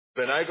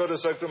When I go to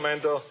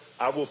Sacramento,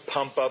 I will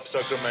pump up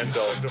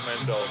Sacramento.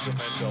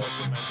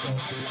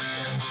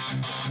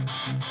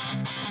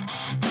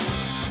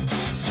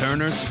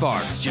 Turner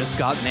Sparks just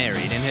got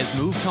married and has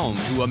moved home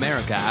to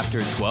America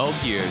after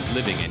 12 years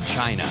living in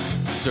China.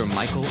 Sir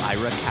Michael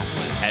Ira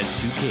Kaplan has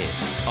 2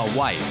 kids, a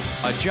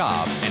wife, a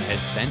job, and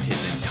has spent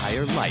his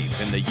entire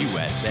life in the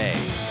USA.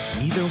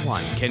 Neither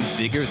one can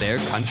figure their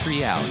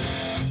country out.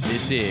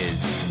 This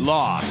is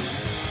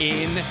Lost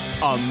in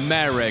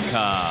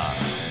America.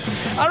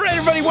 All right,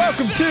 everybody,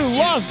 welcome to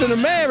Lost in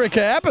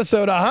America,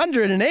 episode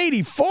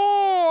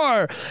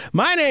 184.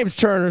 My name's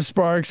Turner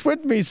Sparks.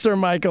 With me, Sir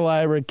Michael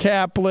Ira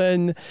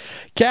Kaplan.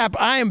 Cap,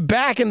 I am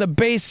back in the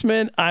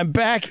basement. I'm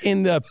back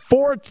in the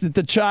fort that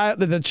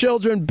the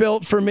children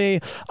built for me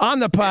on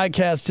the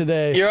podcast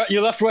today.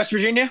 You left West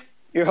Virginia?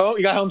 You're home?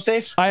 You got home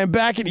safe? I am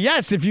back.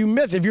 Yes, if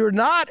you're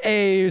not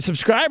a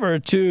subscriber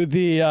to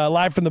the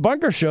Live from the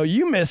Bunker show,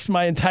 you missed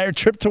my entire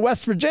trip to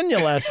West Virginia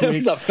last week. It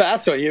was a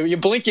fast one. You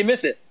blink, you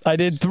miss it. I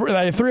did.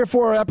 I had 3 or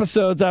 4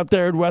 episodes out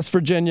there in West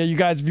Virginia. You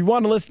guys, if you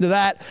want to listen to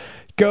that,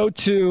 go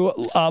to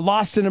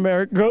Lost in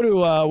America. Go to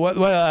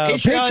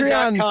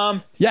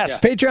Patreon.com. Yes,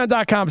 yeah.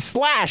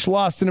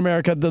 Patreon.com/Lost in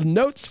America. The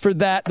notes for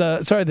that,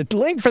 the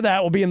link for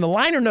that will be in the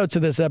liner notes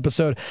of this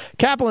episode.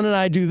 Kaplan and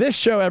I do this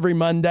show every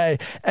Monday,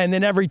 and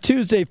then every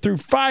Tuesday through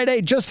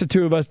Friday, just the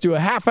two of us do a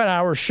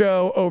half-an-hour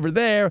show over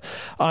there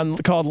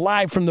called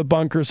Live from the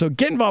Bunker. So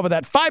get involved with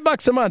that.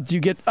 $5 a month,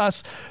 you get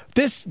us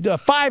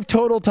 5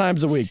 total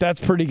times a week.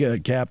 That's pretty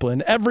good,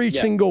 Kaplan. Every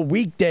single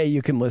weekday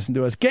you can listen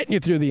to us, getting you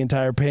through the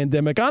entire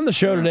pandemic. On the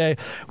show today,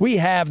 we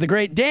have the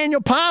great Daniel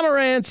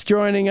Pomerantz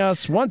joining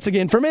us once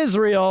again from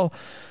Israel,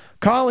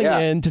 calling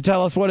in to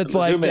tell us what it's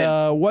like.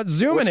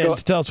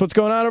 To tell us what's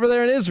going on over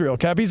there in Israel.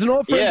 Cap, he's an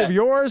old friend of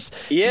yours.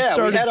 Yeah, he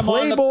started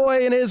Playboy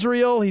in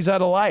Israel. He's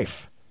had a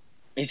life.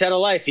 He's had a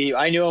life.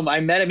 I knew him.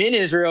 I met him in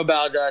Israel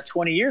about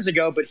 20 years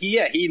ago. But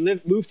he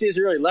moved to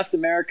Israel. He left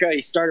America.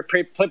 He started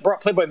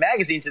brought Playboy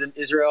magazine to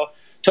Israel.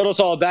 Told us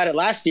all about it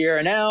last year,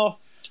 and now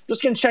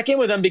just going to check in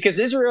with him because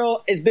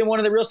Israel has been one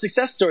of the real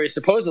success stories,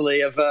 supposedly,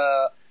 of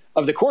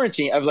the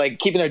quarantine, of like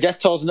keeping their death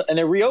tolls and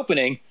they're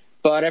reopening.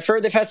 But I've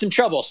heard they've had some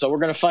trouble, so we're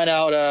going to find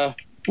out.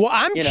 Well,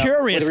 I'm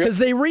curious because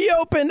they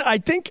reopened, I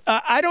think,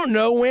 I don't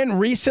know when,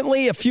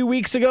 recently, a few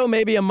weeks ago,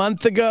 maybe a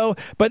month ago.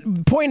 But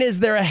the point is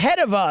they're ahead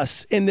of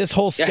us in this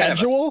whole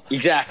schedule.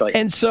 Exactly.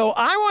 And so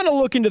I want to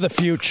look into the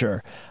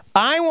future.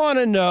 I want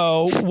to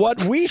know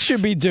what we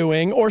should be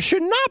doing or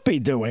should not be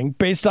doing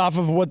based off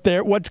of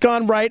what's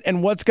gone right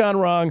and what's gone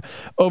wrong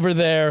over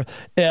there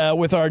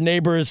with our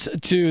neighbors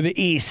to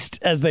the east,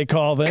 as they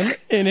call them,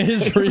 in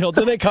Israel.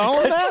 Do they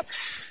call them that?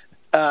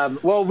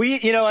 Well,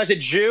 as a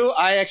Jew,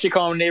 I actually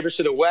call them neighbors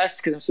to the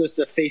west because I'm supposed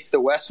to face the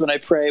west when I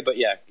pray. But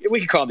yeah, we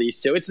can call them the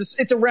east too.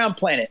 It's a round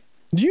planet.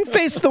 You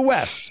face the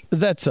west. Is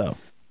that so?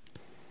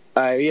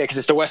 Yeah, because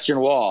it's the Western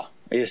Wall.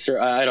 Yes,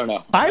 sir. I don't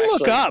know.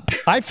 Look up.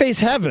 I face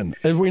heaven.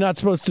 Are we not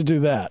supposed to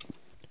do that?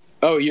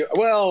 Oh,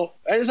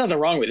 there's nothing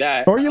wrong with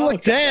that. Or you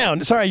look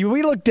down. Sorry,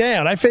 we look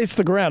down. I face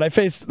the ground.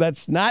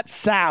 That's not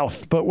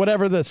south, but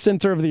whatever the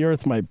center of the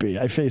earth might be.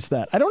 I face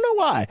that. I don't know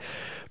why,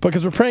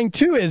 because we're praying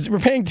to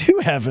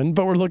heaven,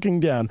 but we're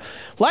looking down.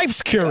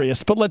 Life's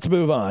curious, but let's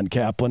move on,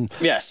 Kaplan.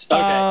 Yes.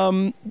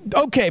 Okay.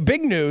 Okay.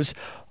 Big news.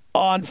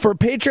 For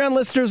Patreon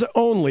listeners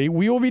only,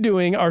 we will be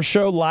doing our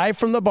show Live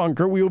from the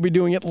Bunker. We will be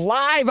doing it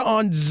live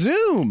on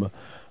Zoom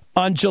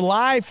on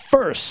July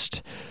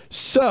 1st.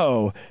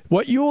 So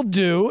what you will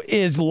do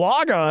is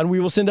log on.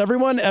 We will send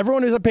everyone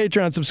who's a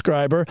Patreon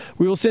subscriber,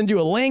 we will send you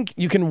a link.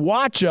 You can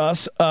watch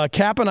us,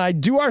 Cap and I,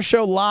 do our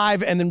show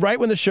live, and then right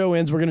when the show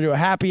ends, we're going to do a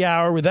happy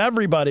hour with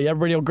everybody.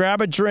 Everybody will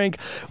grab a drink.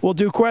 We'll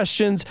do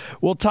questions.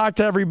 We'll talk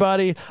to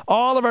everybody.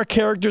 All of our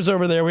characters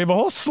over there. We have a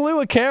whole slew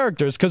of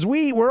characters because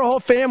we're a whole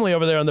family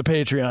over there on the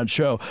Patreon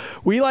show.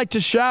 We like to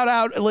shout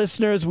out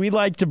listeners. We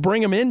like to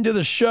bring them into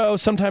the show,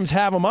 sometimes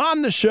have them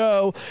on the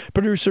show.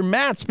 Producer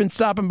Matt's been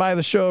stopping by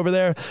the show over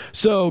there.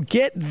 So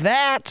get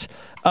that.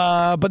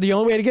 But the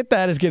only way to get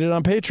that is get it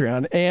on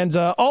Patreon. And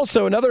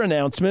also another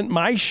announcement,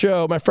 my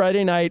show, my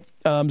Friday night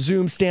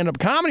Zoom stand-up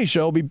comedy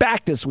show will be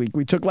back this week.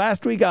 We took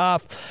last week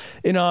off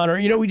in honor.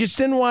 We just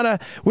didn't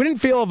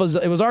feel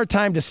it was our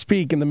time to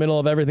speak in the middle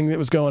of everything that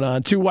was going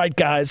on. 2 white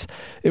guys.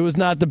 It was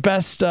not the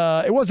best.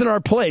 It wasn't our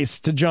place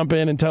to jump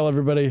in and tell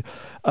everybody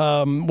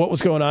what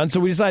was going on. So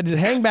we decided to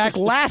hang back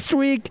last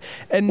week,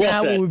 and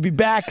now we'll be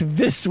back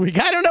this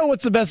week. I don't know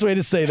what's the best way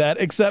to say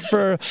that, except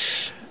for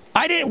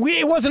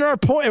it wasn't our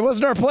point. It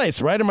wasn't our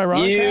place, right? Am I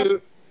wrong?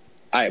 It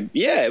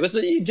was.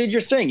 You did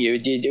your thing. You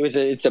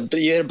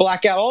had a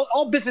blackout.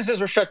 All businesses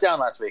were shut down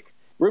last week.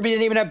 Ruby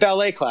didn't even have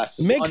ballet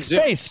classes. Make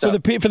space for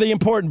the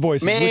important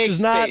voices,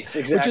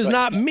 which is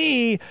not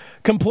me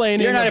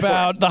complaining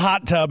about the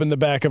hot tub in the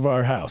back of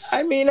our house.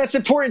 I mean, that's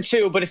important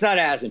too, but it's not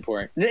as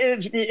important.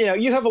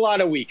 You have a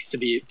lot of weeks to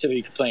be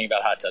complaining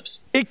about hot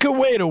tubs. It could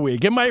wait a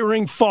week. It might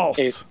ring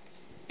false.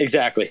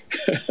 Exactly.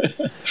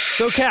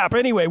 So, Cap,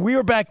 anyway, we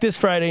are back this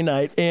Friday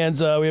night, and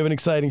we have an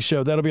exciting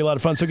show. That'll be a lot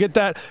of fun. So get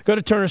that. Go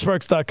to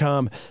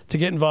turnersparks.com to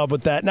get involved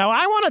with that. Now,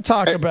 I want to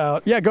talk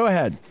about – yeah, go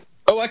ahead.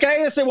 Oh, I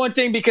gotta say one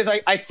thing because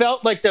I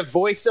felt like the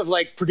voice of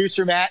like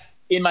producer Matt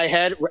in my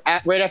head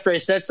right after I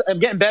said. I'm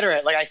getting better at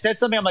it. Like I said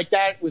something. I'm like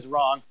that was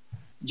wrong.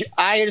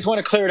 I just want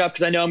to clear it up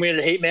because I know I'm going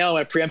to hate mail. I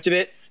want to preempt a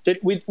bit. That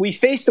we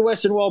face the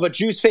Western Wall, but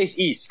Jews face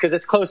East because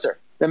it's closer.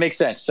 That makes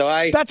sense. So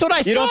that's what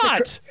I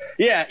thought.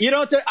 You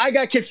don't. I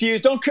got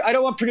confused. I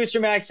don't want producer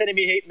Max sending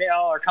me hate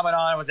mail or coming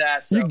on with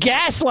that. So. You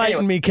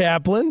gaslighting me,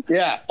 Kaplan.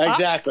 Yeah,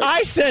 exactly.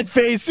 I said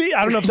face East.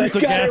 I don't know if that's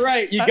you got it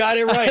right. You got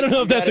it right. I don't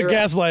know if that's what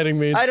gaslighting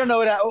means. I don't know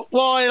what that.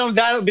 Well,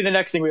 that'll be the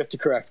next thing we have to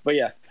correct. But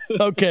yeah.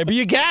 Okay, but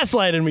you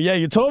gaslighted me. Yeah,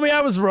 you told me I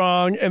was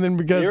wrong, and then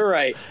because you're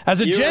right. As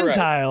a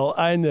Gentile,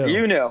 I knew.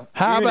 You knew.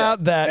 How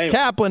about that, anyway.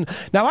 Kaplan?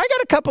 Now I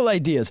got a couple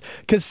ideas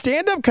because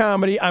stand-up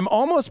comedy. I'm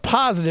almost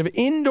positive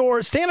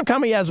indoor stand-up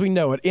comedy, as we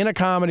know it, in a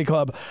comedy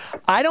club.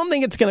 I don't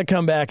think it's going to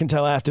come back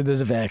until after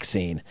there's a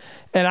vaccine.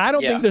 And I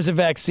don't think there's a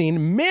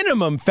vaccine.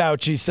 Minimum,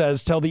 Fauci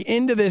says, till the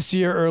end of this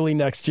year, early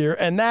next year,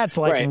 and that's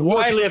like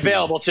widely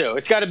available too.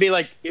 It's got to be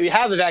like you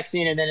have the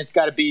vaccine, and then they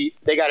got to be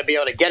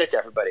able to get it to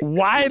everybody.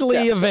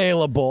 Widely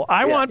available.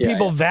 I want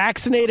people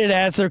vaccinated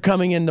as they're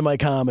coming into my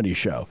comedy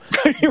show.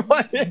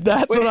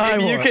 That's what I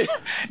want.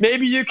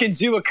 Maybe you can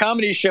do a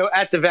comedy show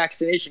at the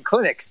vaccination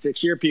clinics to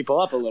cheer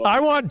people up a little. I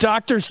want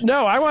Dr.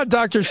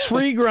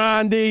 Sri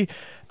Grandi.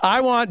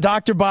 I want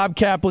Dr. Bob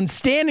Kaplan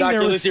standing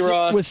there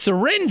with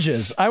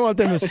syringes. I want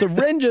them with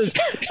syringes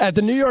at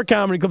the New York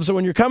Comedy Club. So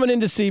when you're coming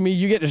in to see me,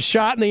 you get a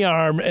shot in the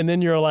arm, and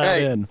then you're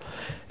allowed in.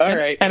 All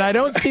right. And I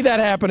don't see that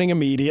happening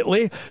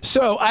immediately.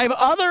 So I have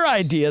other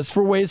ideas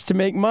for ways to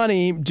make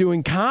money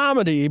doing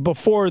comedy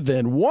before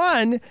then.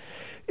 One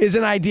is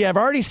an idea I've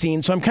already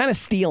seen, so I'm kind of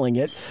stealing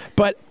it.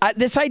 But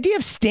this idea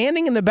of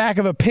standing in the back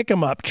of a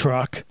pick-em-up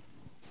truck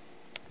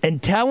and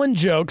telling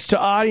jokes to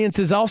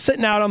audiences all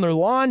sitting out on their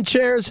lawn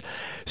chairs,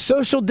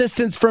 social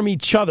distance from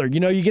each other. You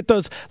know, you get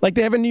those, like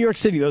they have in New York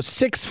City, those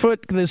 6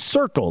 foot, the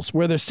circles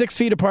where they're 6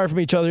 feet apart from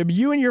each other.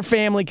 You and your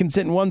family can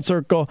sit in one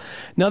circle,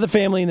 another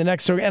family in the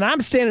next circle. And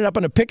I'm standing up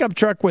in a pickup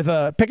truck with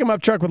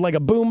like a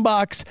boom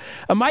box,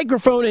 a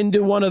microphone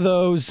into one of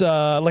those,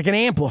 like an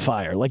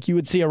amplifier, like you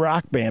would see a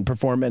rock band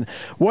perform in.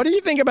 What do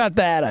you think about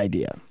that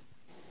idea?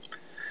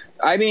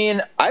 I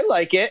mean, I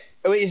like it.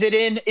 Is it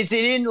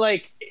in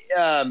like,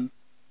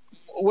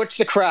 what's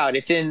the crowd?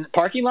 It's in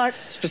parking lot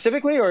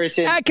specifically, or it's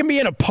in? It can be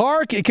in a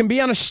park. It can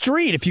be on a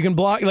street. If you can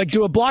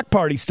do a block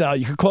party style,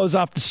 you could close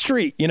off the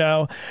street. You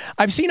know,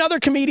 I've seen other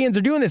comedians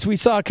are doing this. We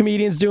saw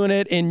comedians doing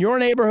it in your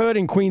neighborhood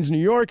in Queens, New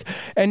York,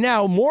 and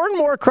now more and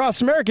more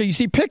across America, you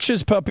see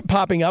pictures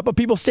popping up of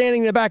people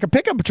standing in the back of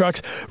pickup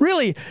trucks.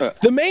 Really,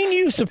 the main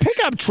use of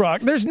pickup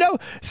truck.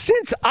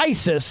 Since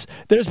ISIS,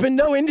 there's been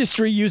no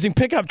industry using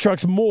pickup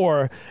trucks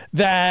more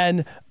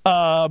than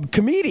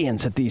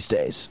comedians at these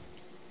days.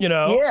 You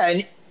know?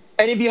 Yeah,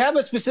 and if you have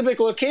a specific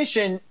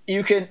location,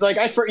 you can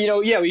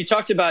we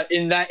talked about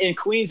in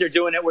Queens they're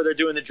doing it where they're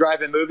doing the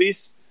drive-in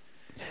movies.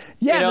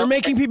 Yeah, they're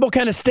making people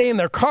kind of stay in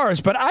their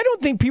cars, but I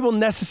don't think people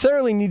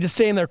necessarily need to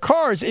stay in their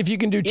cars if you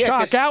can do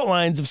chalk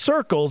outlines of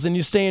circles and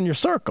you stay in your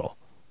circle.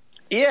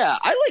 Yeah,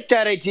 I like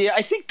that idea.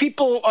 I think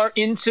people are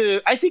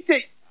I think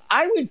that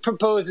I would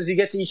propose as you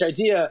get to each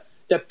idea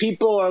that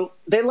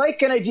they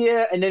like an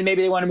idea and then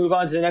maybe they want to move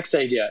on to the next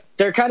idea.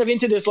 They're kind of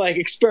into this like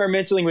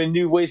experimenting with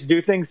new ways to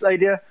do things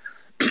idea.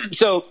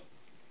 So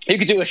you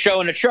could do a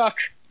show in a truck.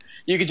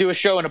 You could do a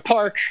show in a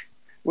park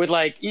with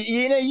like,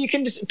 you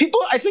can just,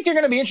 people, I think they're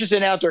going to be interested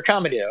in outdoor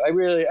comedy.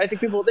 I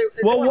think people,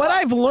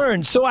 I've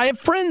learned, so I have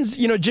friends,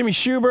 Jimmy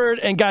Schubert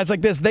and guys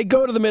like this, they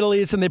go to the Middle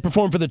East and they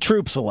perform for the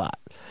troops a lot.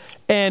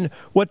 And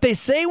what they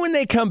say when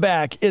they come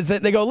back is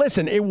that they go,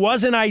 listen, it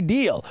wasn't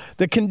ideal.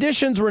 The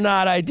conditions were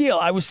not ideal.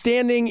 I was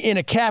standing in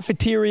a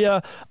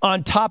cafeteria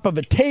on top of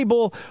a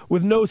table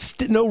with no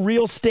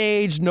real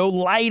stage, no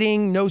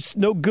lighting, no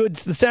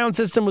goods. The sound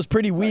system was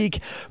pretty weak,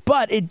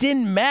 but it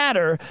didn't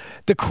matter.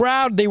 The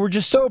crowd, they were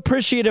just so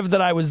appreciative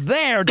that I was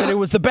there that it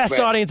was the best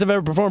audience I've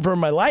ever performed for in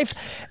my life.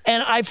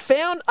 And I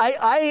found,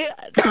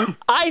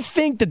 I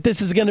think that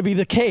this is going to be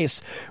the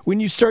case when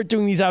you start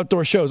doing these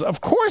outdoor shows.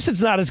 Of course, it's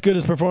not as good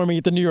as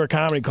performing at the New York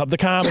Comedy Club, the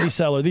Comedy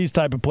Cellar, these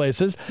type of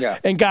places. Yeah.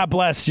 And God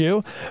bless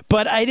you.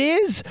 But it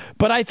is.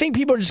 But I think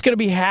people are just going to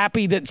be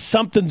happy that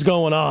something's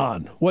going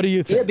on. What do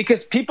you think? Yeah,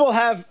 because people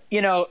have,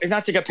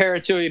 not to compare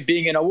it to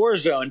being in a war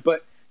zone,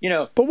 but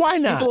But why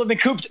not?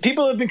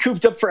 People have been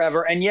cooped up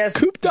forever, and yes,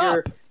 cooped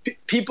up.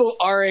 People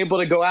are able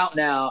to go out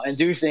now and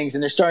do things,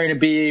 and they're starting to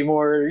be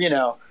more,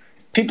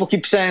 people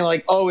keep saying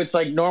like, oh, it's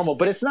like normal,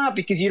 but it's not,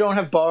 because you don't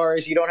have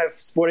bars, you don't have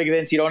sporting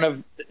events, you don't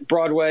have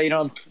Broadway, you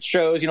don't have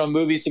shows, you don't have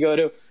movies to go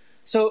to.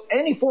 So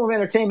any form of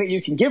entertainment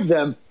you can give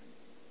them,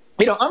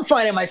 I'm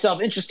finding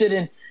myself interested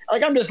in,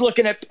 like, I'm just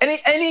looking at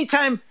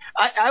anytime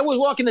I was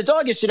walking the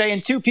dog yesterday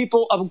and two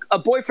people, a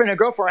boyfriend and a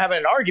girlfriend, were having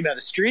an argument on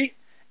the street.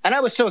 And I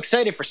was so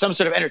excited for some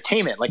sort of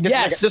entertainment. Like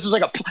this was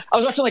like I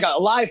was watching like a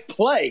live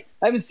play.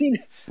 I haven't seen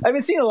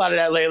a lot of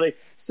that lately.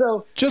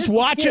 So just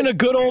watching a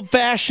good old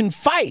fashioned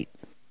fight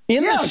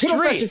in the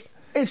street.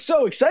 It's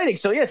so exciting.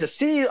 So to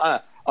see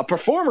a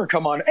performer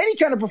come on, any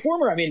kind of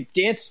performer. I mean,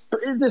 dance.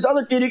 There's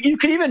other. You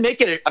could even make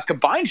it a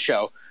combined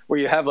show where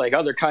you have like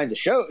other kinds of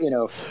show,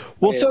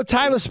 Well, so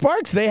Tyler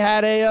Sparks, they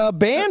had a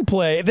band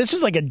play. This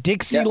was like a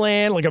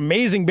Dixieland, like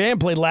amazing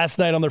band played last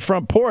night on their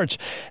front porch.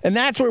 And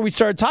that's where we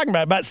started talking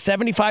about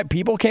 75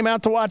 people came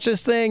out to watch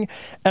this thing.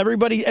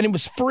 Everybody, and it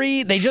was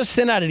free. They just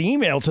sent out an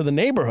email to the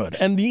neighborhood,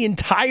 and the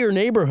entire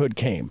neighborhood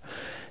came.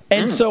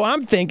 And so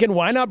I'm thinking,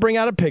 why not bring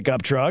out a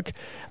pickup truck?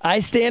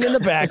 I stand in the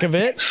back of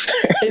it,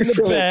 in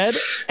the bed,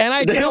 and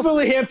I the tell...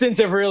 Hillbilly Hamptons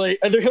have really...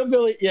 The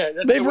Hillbilly... Yeah.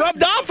 They've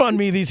rubbed off on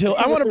me, these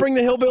I want to bring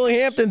the Hillbilly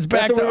Hamptons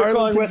back to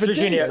Arlington, West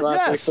Virginia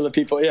last week for the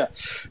people,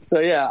 So,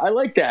 yeah, I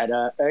like that.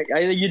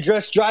 You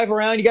just drive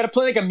around. You got to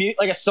play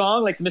like a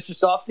song, like Mr.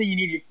 Softy.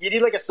 You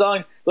need like a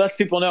song lets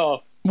people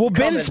know. Well,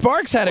 Ben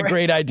Sparks had a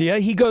great idea.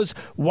 He goes,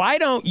 why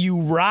don't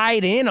you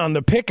ride in on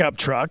the pickup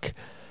truck...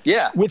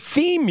 Yeah. With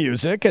theme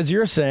music, as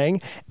you're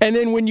saying, and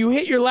then when you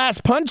hit your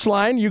last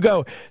punchline, you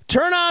go,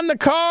 turn on the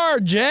car,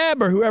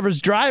 Jeb, or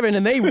whoever's driving,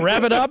 and they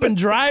rev it up and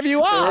drive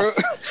you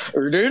off.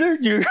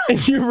 And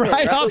you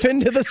ride off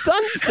into the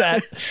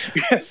sunset.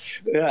 Yes.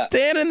 Yeah.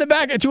 Stand in the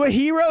back to a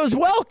hero's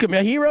welcome,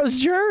 a hero's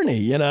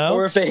journey,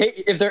 Or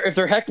if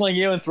they're heckling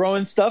you and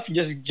throwing stuff, you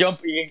just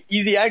jump,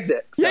 easy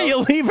exit. So yeah, you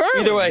leave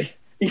early.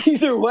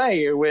 Either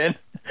way, you win.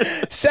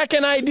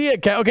 Second idea.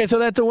 Okay, so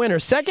that's a winner.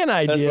 Second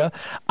idea,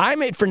 I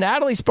made for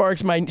Natalie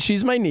Sparks,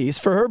 she's my niece,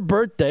 for her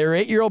birthday, her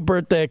 8-year-old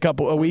birthday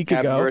a week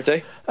ago. Happy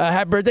birthday.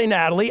 Happy birthday,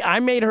 Natalie.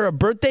 I made her a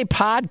birthday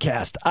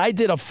podcast. I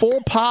did a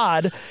full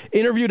pod,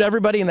 interviewed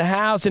everybody in the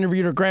house,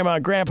 interviewed her grandma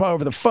and grandpa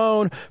over the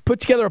phone, put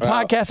together a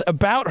podcast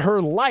about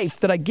her life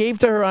that I gave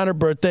to her on her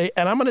birthday,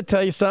 and I'm going to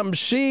tell you something.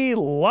 She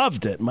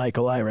loved it,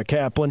 Michael Ira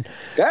Kaplan.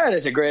 That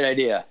is a great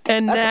idea.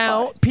 And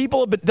now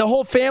the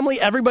whole family,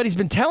 everybody's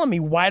been telling me,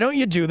 why don't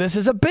you do this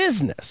as a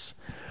business?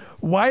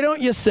 Why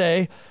don't you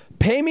say,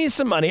 pay me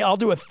some money, I'll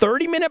do a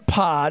 30-minute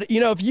pod.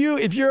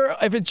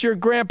 If it's your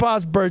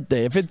grandpa's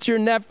birthday, if it's your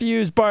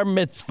nephew's bar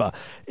mitzvah,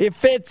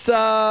 if it's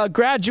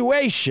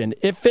graduation,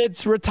 if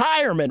it's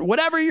retirement,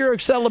 whatever your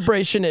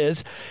celebration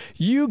is,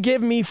 you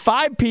give me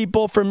 5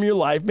 people from your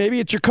life. Maybe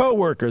it's your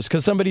coworkers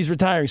because somebody's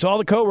retiring, so all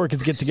the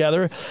coworkers get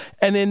together,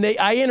 and then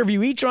I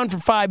interview each one for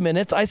 5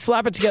 minutes. I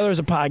slap it together as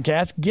a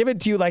podcast, give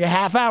it to you like a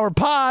half-hour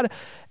pod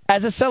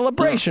as a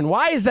celebration.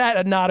 Why is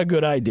that not a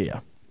good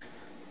idea?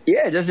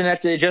 Yeah, it doesn't have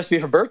to just be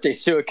for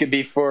birthdays, too. It could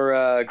be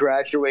for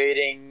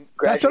graduating.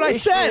 That's what I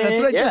said. That's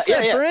what I just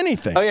said, for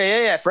anything. Oh,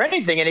 yeah, for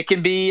anything. And it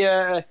can be,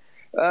 that's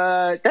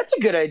a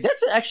good idea.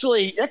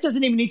 That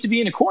doesn't even need to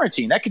be in a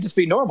quarantine. That could just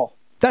be normal.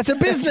 That's a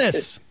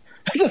business.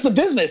 That's just a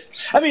business.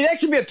 I mean, that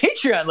should be a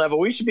Patreon level.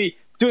 We should be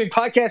doing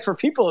podcasts for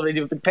people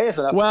if they pay us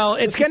enough. Well,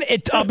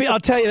 I'll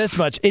tell you this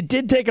much. It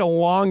did take a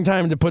long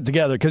time to put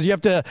together because you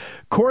have to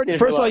first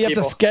of all, you have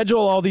to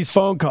schedule all these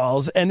phone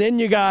calls, and then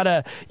you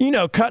gotta,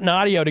 cut an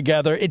audio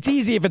together. It's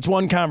easy if it's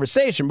one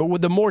conversation, but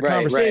with the more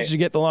conversations you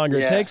get, the longer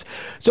it takes.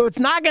 So it's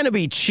not going to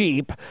be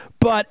cheap,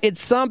 but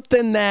it's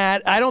something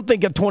that I don't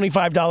think a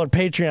 $25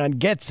 Patreon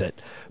gets it.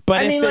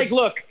 But I mean,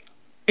 look.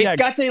 It's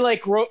got the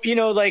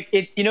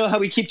how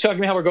we keep talking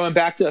about how we're going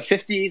back to the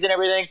 50s and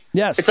everything.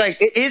 Yes, it's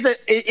like it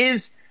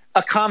is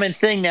a common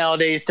thing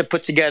nowadays to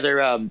put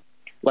together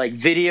like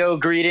video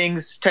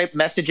greetings type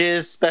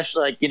messages,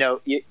 especially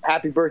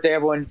happy birthday.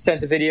 Everyone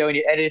sends a video and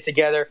you edit it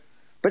together.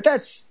 But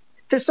there's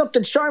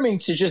something charming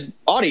to just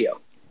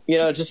audio.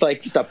 Just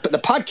like stuff. But the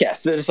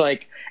podcast, there's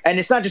and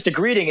it's not just a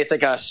greeting; it's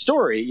like a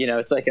story.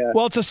 It's like a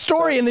it's a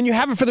story, and then you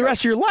have it for the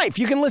rest of your life.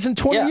 You can listen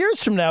 20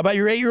 years from now about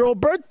your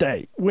 8-year-old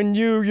birthday when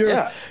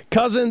your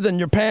cousins and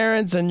your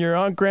parents and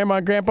your grandma,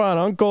 and grandpa, and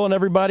uncle and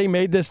everybody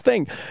made this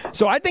thing.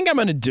 So I think I'm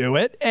going to do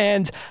it.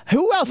 And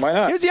who else? Why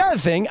not? Here's the other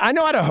thing: I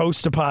know how to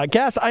host a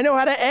podcast. I know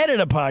how to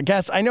edit a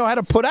podcast. I know how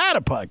to put out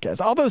a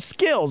podcast. All those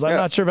skills. I'm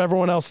not sure if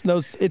everyone else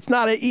knows. It's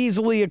not an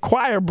easily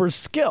acquirable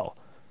skill.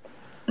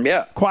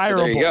 Yeah.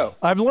 Acquirable. So there you go.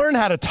 I've learned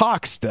how to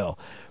talk still.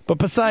 But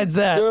besides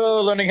that,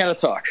 still learning how to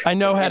talk. I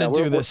know how to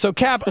do this. So,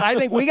 Cap, I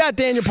think we got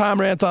Daniel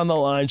Pomerantz on the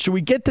line. Should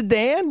we get to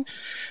Dan?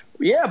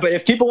 Yeah, but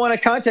if people want to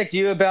contact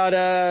you about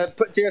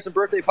putting together some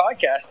birthday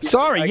podcasts,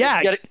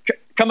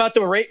 come up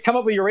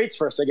with your rates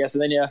first, I guess,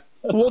 and then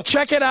Well,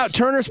 check it out,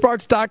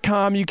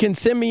 turnersparks.com. You can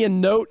send me a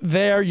note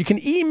there. You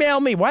can email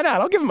me. Why not?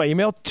 I'll give him my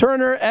email,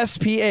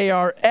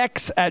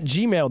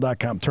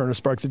 turnersparks@gmail.com,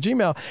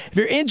 turnersparks@gmail. If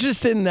you're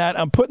interested in that,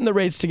 I'm putting the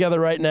rates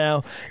together right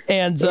now,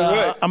 and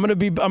I'm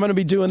gonna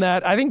be doing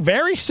that, I think,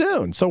 very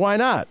soon. So why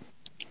not?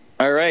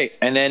 All right,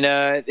 and then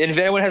if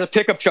anyone has a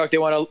pickup truck they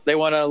want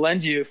to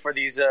lend you for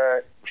these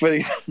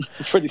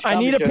I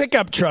need a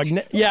pickup truck.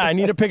 Yeah, I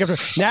need a pickup truck.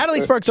 Natalie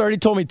Sparks already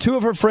told me 2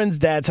 of her friends'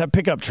 dads have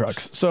pickup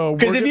trucks. So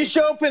because if you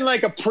show up in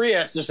like a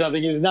Prius or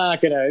something, it's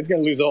gonna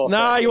lose all.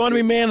 No, you want to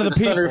be man of the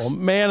people.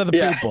 Man of the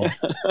people.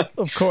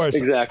 Of course.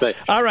 Exactly.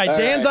 All right,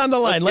 Dan's on the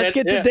line. Let's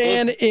get to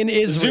Dan in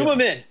Israel.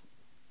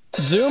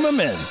 Zoom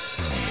him in.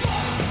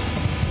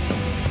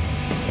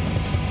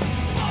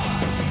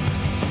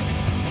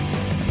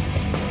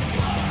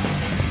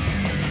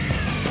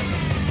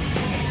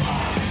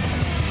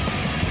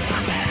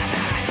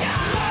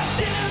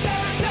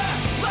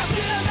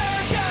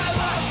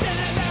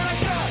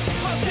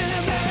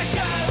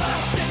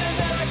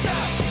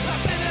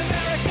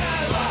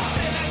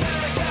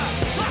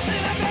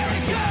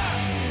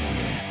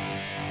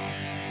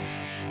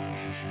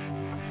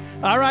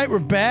 All right, we're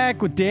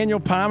back with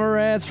Daniel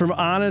Pomerantz from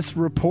Honest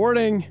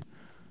Reporting.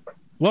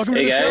 Welcome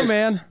to the show,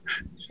 man.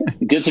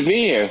 Good to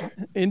be here.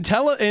 In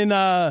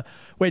Jerusalem,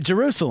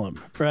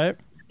 right?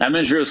 I'm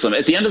in Jerusalem.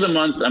 At the end of the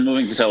month, I'm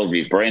moving to Tel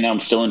Aviv. But right now,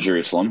 I'm still in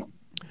Jerusalem.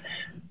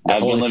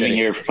 I've been living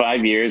here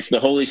 5 years. The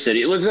holy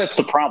city. That's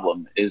the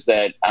problem, is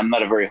that I'm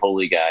not a very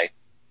holy guy.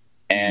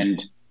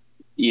 And,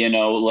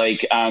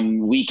 like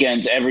on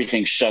weekends,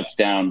 everything shuts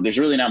down. There's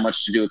really not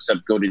much to do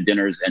except go to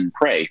dinners and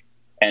pray.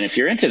 And if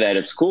you're into that,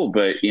 it's cool.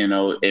 But,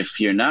 if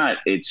you're not,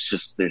 it's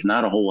just there's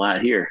not a whole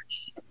lot here.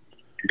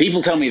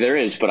 People tell me there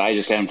is, but I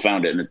just haven't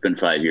found it. And it's been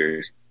 5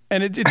 years.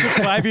 And it took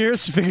 5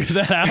 years to figure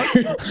that out.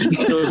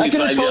 I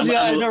could have told you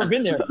I've never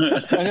been there.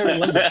 I've never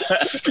lived there.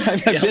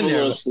 I've been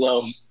there. A little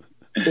slow.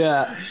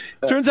 Yeah.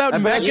 Turns out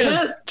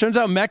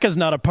Mecca's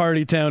not a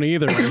party town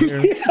either. Right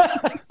here.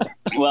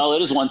 Well,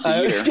 it is once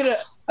a year.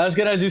 I was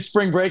gonna do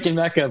spring break in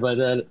Mecca,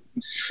 but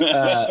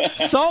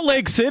Salt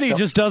Lake City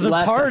just doesn't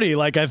party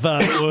like I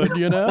thought it would.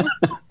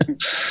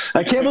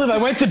 I can't believe I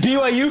went to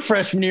BYU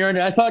freshman year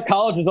and I thought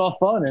college was all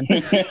fun. And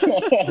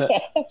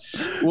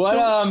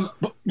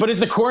but is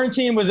the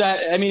quarantine?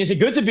 Is it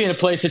good to be in a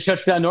place that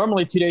shuts down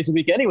normally 2 days a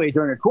week anyway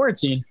during a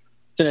quarantine?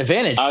 It's an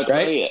advantage, I'll right?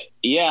 Tell you,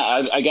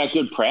 yeah, I got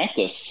good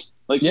practice.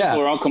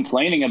 People are all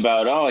complaining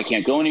about, I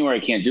can't go anywhere, I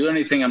can't do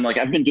anything. I'm like,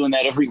 I've been doing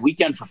that every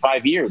weekend for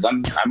 5 years.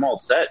 I'm all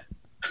set.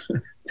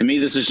 To me,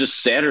 this is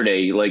just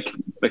Saturday,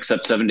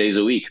 except 7 days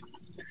a week.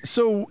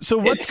 So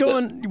what's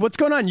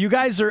going on? You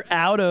guys are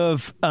out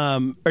of.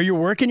 Are you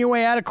working your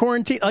way out of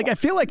quarantine? I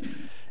feel like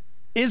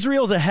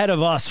Israel's ahead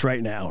of us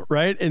right now,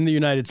 right, in the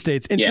United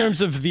States in terms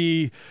of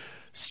the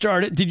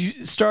start. Did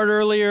you start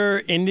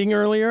earlier, ending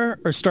earlier,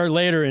 or start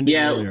later, ending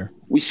earlier?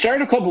 We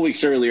started a couple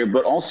weeks earlier,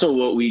 but also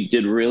what we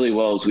did really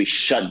well is we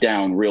shut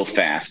down real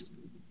fast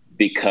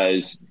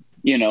because,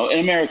 in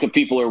America,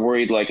 people are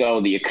worried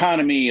the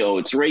economy,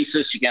 it's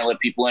racist. You can't let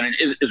people in. And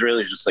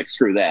Israelis just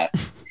screw that.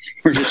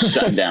 We're just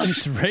shut down.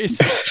 It's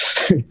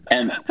racist.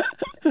 and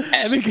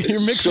I think you're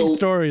mixing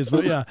stories,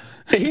 but yeah.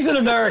 He's in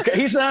America.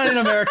 He's not in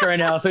America right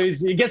now. So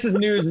he gets his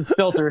news. It's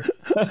filtered.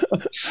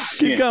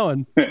 Keep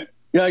going.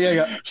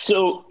 Yeah.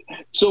 So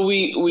I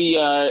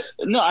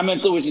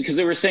meant it was because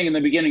they were saying in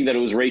the beginning that it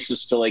was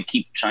racist to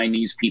keep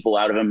Chinese people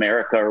out of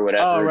America or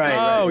whatever. Oh,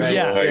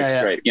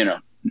 right. Right.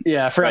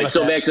 Yeah, I forgot about so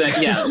that. back then,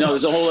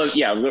 there's a whole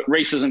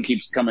racism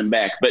keeps coming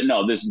back, but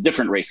no, there's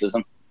different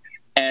racism.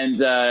 And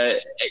so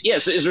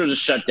Israel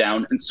just shut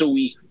down. And so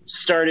we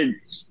started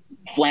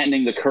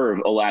flattening the curve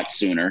a lot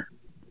sooner.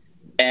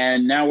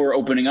 And now we're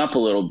opening up a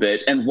little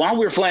bit. And while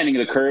we were flattening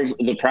the curve,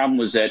 the problem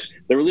was that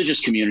the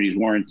religious communities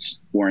weren't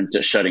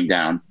shutting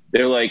down.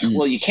 They're like,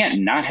 well, you can't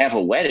not have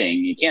a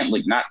wedding. You can't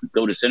not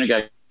go to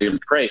synagogue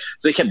and pray.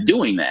 So they kept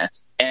doing that.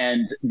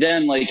 And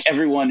then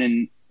everyone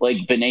in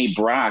B'nai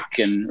Brak,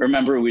 and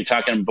remember we were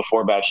talking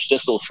before about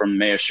Shtisel from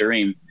Mea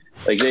Shearim.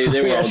 They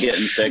were all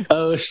getting sick.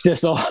 Oh,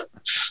 Shtisel.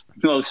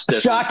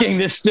 Shocking,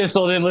 this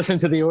Shtisel didn't listen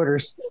to the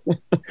orders.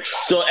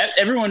 So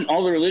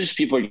all the religious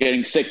people are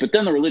getting sick, but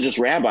then the religious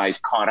rabbis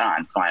caught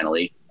on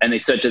finally, and they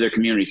said to their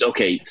communities,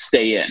 okay,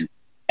 stay in.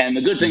 And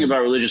the good thing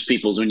about religious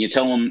people is when you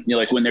tell them,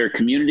 when they're a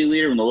community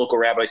leader, when the local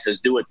rabbi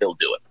says do it, they'll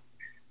do it.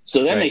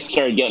 So then they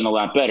started getting a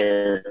lot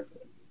better.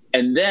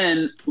 And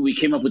then we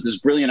came up with this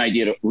brilliant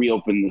idea to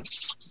reopen the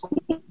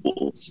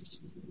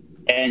schools.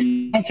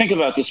 And don't think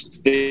about this,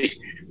 but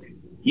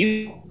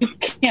you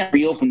can't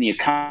reopen the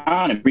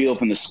economy,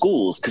 reopen the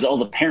schools, because all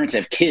the parents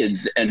have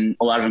kids and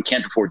a lot of them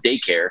can't afford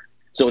daycare.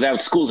 So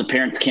without schools, the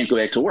parents can't go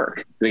back to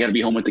work. They got to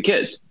be home with the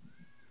kids,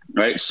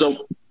 right?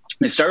 So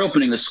they start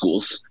opening the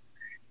schools.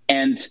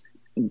 And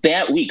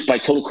that week, by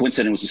total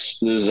coincidence,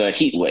 there was a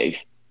heat wave.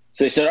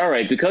 So they said, all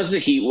right, because of the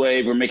heat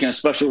wave, we're making a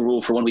special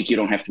rule for 1 week you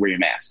don't have to wear your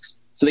masks.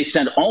 So they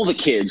send all the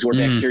kids who are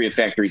bacteria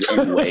factories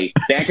anyway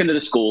back into the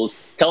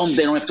schools, tell them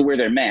they don't have to wear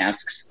their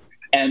masks.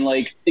 And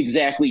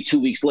exactly 2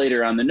 weeks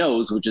later on the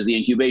nose, which is the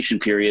incubation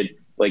period,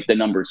 the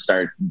numbers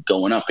start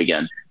going up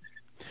again.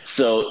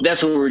 So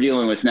that's what we're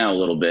dealing with now a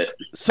little bit.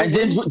 So go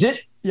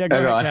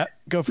ahead.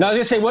 Go for it. I was going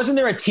to say, wasn't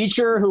there a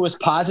teacher who was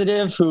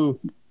positive who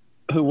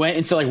went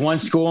into one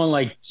school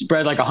and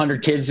spread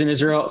 100 kids in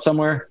Israel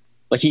somewhere?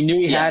 He knew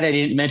he had it.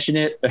 He didn't mention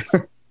it.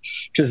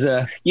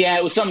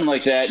 It was something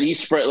like that. And he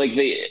spread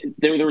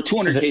there were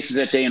 200 cases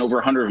that day, and over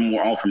 100 of them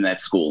were all from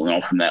that school and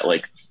all from that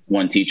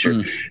one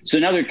teacher. So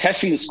now they're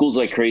testing the schools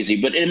like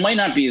crazy, but it might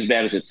not be as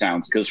bad as it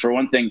sounds. Because for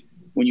one thing,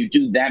 when you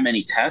do that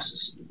many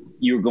tests,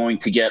 you're going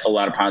to get a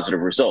lot of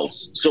positive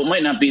results. So it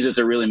might not be that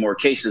there are really more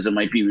cases. It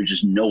might be we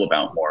just know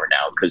about more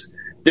now because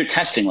they're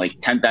testing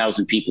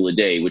 10,000 people a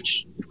day,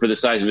 which for the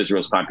size of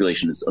Israel's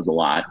population is a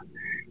lot.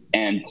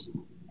 And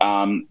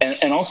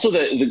also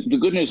the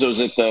good news is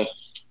that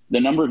the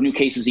number of new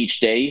cases each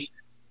day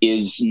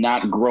is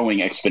not growing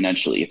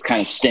exponentially. It's kind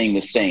of staying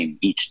the same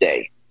each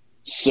day.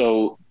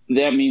 So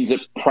that means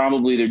that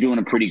probably they're doing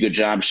a pretty good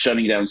job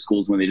shutting down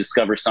schools when they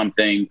discover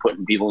something,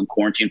 putting people in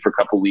quarantine for a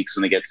couple of weeks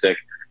when they get sick.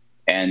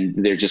 And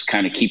they're just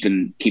kind of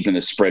keeping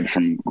the spread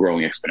from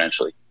growing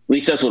exponentially. At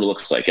least that's what it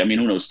looks like. I mean,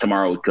 who knows?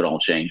 Tomorrow it could all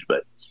change,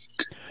 but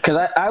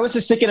Because I was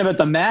just thinking about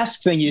the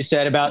mask thing you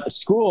said about the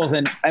schools.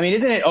 And I mean,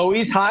 isn't it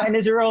always hot in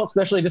Israel,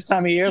 especially this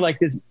time of year? Like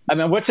this, I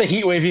mean, what's a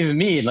heat wave even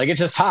mean? Like, it's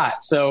just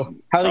hot. So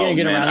how are they going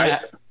to get around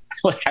that?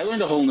 I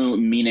learned a whole new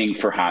meaning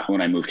for hot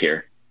when I moved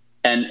here.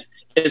 And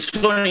it's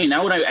funny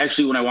now when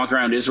I walk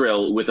around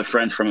Israel with a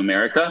friend from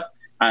America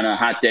on a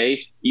hot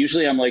day,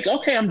 usually I'm like,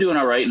 okay, I'm doing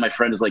all right. And my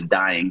friend is like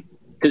dying.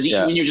 Because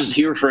when you're just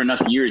here for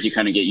enough years, you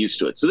kind of get used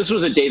to it. So this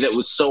was a day that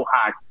was so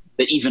hot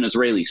that even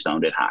Israelis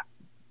found it hot.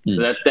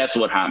 So that's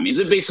what hot means.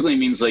 It basically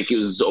means like it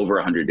was over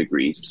 100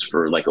 degrees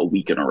for like a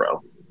week in a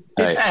row.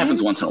 It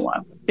happens once in a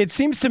while. It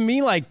seems to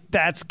me like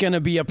that's going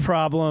to be a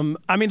problem.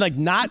 I mean, like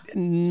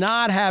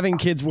not having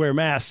kids wear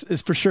masks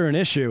is for sure an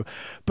issue.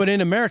 But in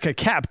America,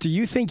 Cap, do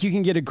you think you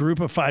can get a group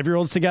of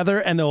 5-year-olds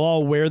together and they'll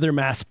all wear their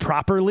masks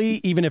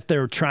properly, even if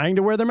they're trying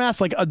to wear their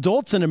masks? Like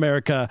adults in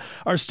America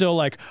are still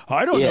like,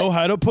 I don't know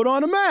how to put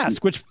on a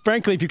mask, which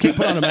frankly, if you can't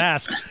put on a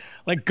mask,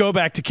 like go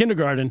back to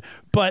kindergarten.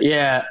 But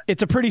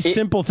it's a pretty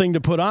simple thing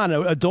to put on.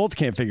 Adults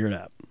can't figure it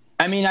out.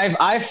 I mean,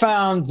 I've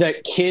found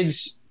that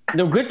kids,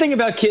 the good thing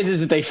about kids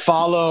is that they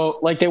follow,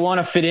 like they want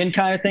to fit in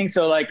kind of thing.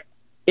 So like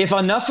if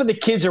enough of the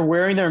kids are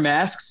wearing their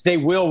masks, they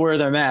will wear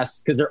their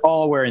masks because they're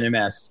all wearing their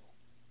masks.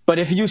 But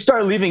if you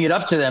start leaving it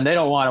up to them, they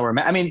don't want to wear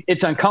masks. I mean,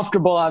 it's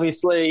uncomfortable,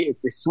 obviously.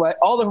 If they sweat,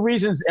 all the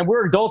reasons, and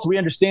we're adults, we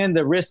understand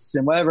the risks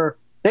and whatever.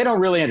 They don't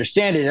really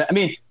understand it. I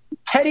mean,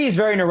 Teddy is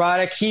very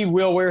neurotic. He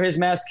will wear his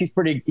mask. He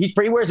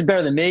wears it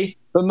better than me.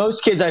 But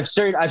most kids I've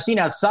seen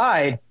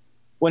outside,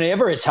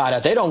 whenever it's hot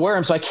out, they don't wear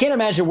them. So I can't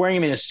imagine wearing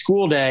them in a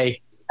school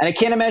day. And I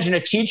can't imagine a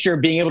teacher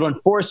being able to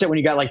enforce it when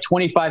you got like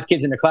 25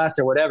 kids in the class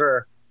or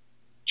whatever,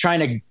 trying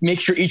to make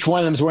sure each one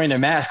of them is wearing their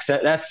masks.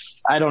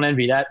 I don't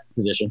envy that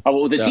position. Oh,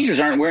 well, the teachers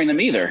aren't wearing them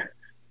either.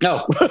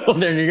 No. Well,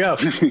 there you go.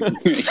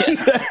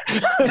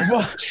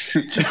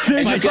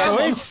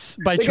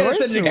 By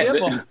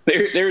choice.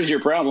 There's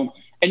your problem.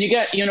 And you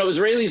got,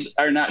 Israelis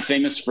are not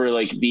famous for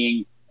like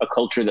being a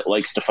culture that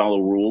likes to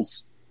follow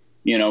rules.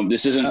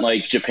 This isn't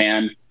like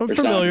Japan. I'm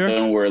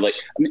familiar. Where like,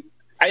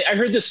 I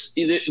heard there's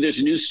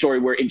a news story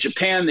where in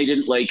Japan they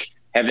didn't like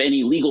have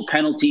any legal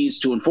penalties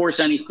to enforce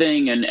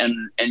anything, and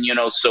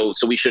so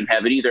we shouldn't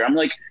have it either. I'm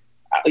like,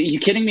 are you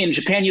kidding me? In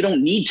Japan, you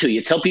don't need to.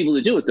 You tell people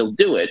to do it, they'll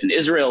do it. In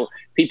Israel,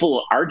 people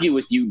will argue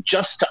with you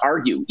just to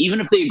argue, even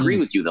if they agree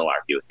with you, they'll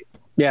argue with you.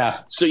 Yeah.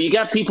 So you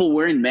got people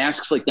wearing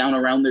masks like down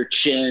around their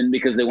chin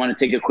because they want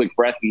to take a quick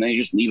breath, and they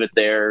just leave it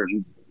there,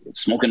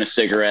 smoking a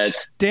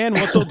cigarette. Dan,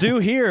 what they'll do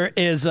here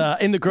is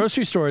in the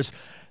grocery stores.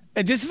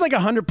 And this is like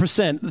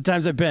 100% the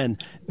times I've been.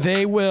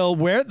 They will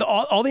wear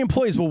all the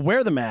employees will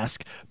wear the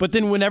mask, but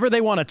then whenever they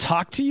want to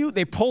talk to you,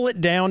 they pull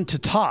it down to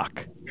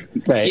talk.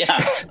 Right. Yeah,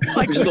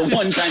 like the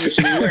one time you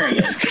should be wearing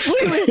it.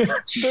 Completely.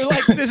 They're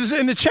like, this is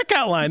in the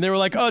checkout line. They were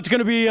like, oh, it's going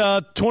to be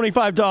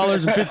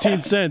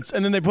 $25.15,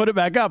 and then they put it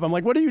back up. I'm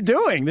like, what are you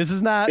doing? This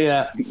is not.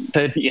 Yeah. It's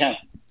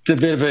a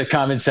bit of a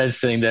common sense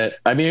thing that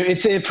I mean,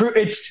 it's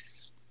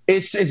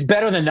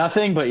better than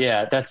nothing, but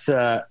yeah, that's.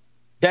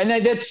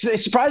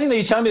 It's surprising that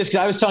you tell me this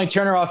because I was telling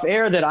Turner off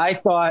air that I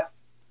thought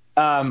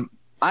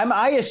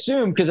I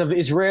assume because of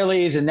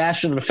Israelis and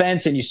national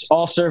defense and you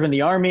all serve in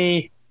the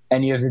army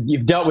and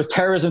you've dealt with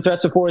terrorism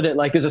threats before that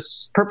like there's a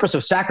purpose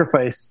of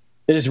sacrifice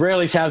that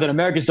Israelis have that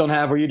Americans don't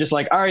have where you're just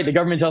like, all right, the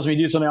government tells me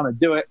to do something, I'm going to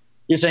do it.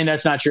 You're saying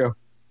that's not true.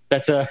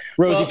 That's a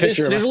rosy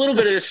picture. There's a little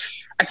bit of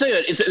this. I tell you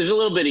what, there's a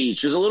little bit of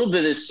each. There's a little bit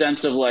of this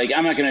sense of like,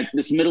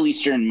 this Middle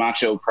Eastern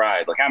macho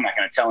pride. Like I'm not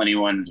going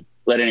to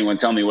let anyone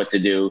tell me what to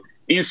do.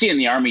 You see in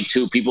the army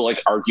too, people like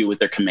argue with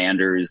their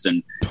commanders,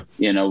 and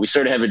we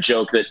sort of have a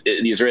joke that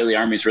the Israeli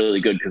army is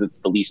really good because it's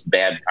the least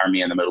bad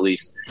army in the Middle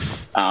East.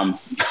 But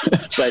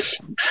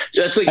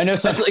that's like I know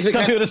some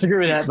people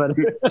disagree with that, but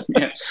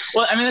yeah.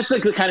 Well, I mean that's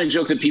like the kind of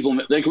joke that people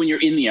like when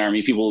you're in the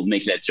army, people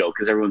make that joke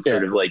because everyone's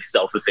sort of like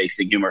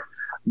self-effacing humor.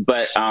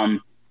 But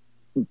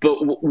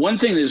one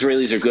thing the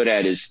Israelis are good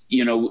at is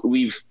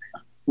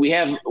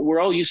we're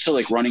all used to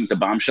like running to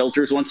bomb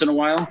shelters once in a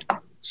while.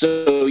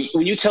 So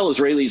when you tell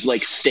Israelis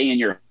like stay in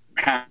your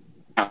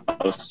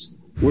house,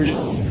 what in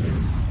the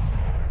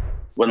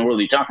world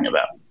are you talking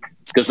about?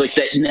 Because like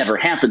that never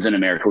happens in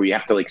America where you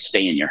have to like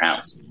stay in your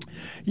house.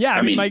 Yeah,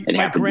 I mean my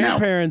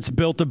grandparents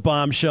built a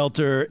bomb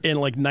shelter in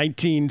like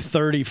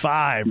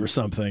 1935 or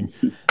something,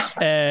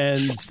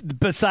 and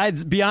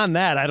beyond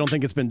that, I don't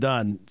think it's been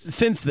done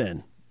since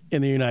then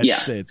in the United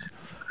States.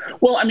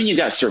 Well, I mean, you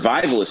got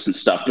survivalists and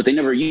stuff, but they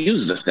never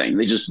use the thing.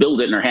 They just build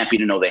it and are happy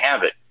to know they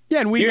have it. Yeah,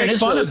 and we make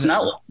fun of it.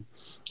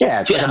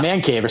 It's like a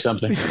man cave or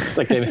something.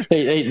 Like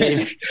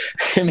they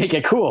make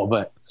it cool,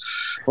 but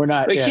we're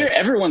not. Like here,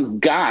 everyone's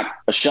got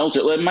a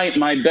shelter. Like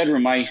my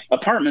bedroom, my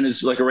apartment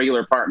is like a regular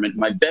apartment.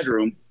 My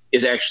bedroom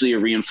is actually a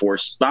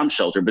reinforced bomb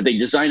shelter, but they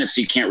design it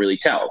so you can't really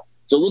tell.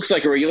 So it looks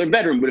like a regular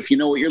bedroom, but if you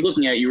know what you're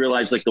looking at, you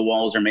realize like the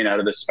walls are made out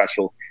of this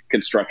special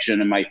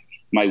construction, and my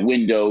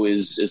window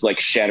is like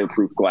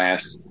shatterproof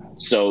glass.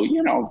 So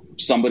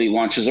somebody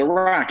launches a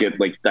rocket,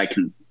 like I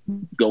can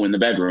go in the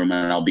bedroom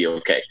and I'll be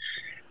okay.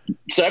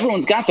 So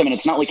everyone's got them, and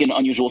it's not like an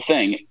unusual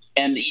thing.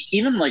 And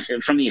even like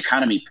from the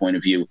economy point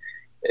of view,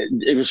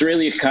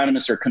 Israeli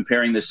economists are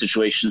comparing this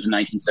situation to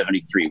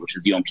 1973, which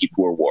is the Yom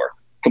Kippur War.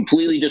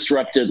 Completely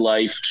disrupted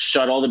life,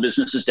 shut all the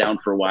businesses down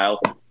for a while.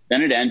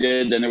 Then it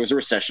ended. Then there was a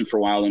recession for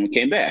a while, and we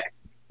came back.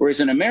 Whereas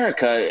in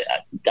America,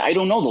 I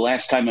don't know the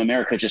last time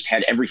America just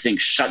had everything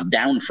shut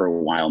down for a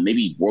while.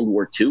 Maybe World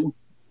War II.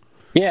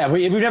 Yeah,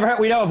 we don't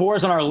have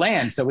wars on our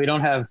land, so we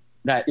don't have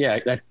that. Yeah,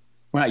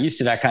 we're not used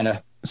to that kind of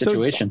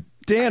situation.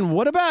 So, Dan,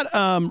 what about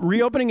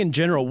reopening in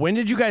general? When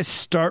did you guys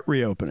start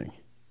reopening?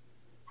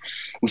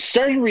 We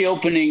started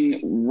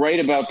reopening right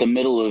about the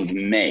middle of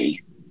May.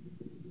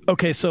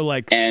 Okay, so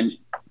and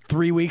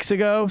 3 weeks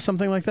ago,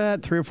 something like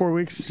that, 3 or 4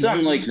 weeks,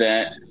 something like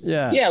that.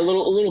 Yeah, a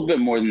little bit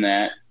more than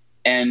that.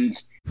 And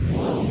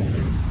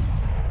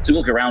so we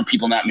look around,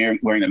 people not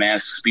wearing the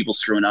masks, people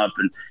screwing up,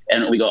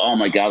 and we go, oh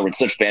my God, we're in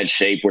such bad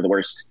shape, we're the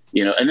worst,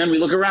 And then we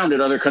look around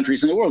at other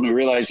countries in the world and we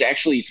realize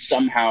actually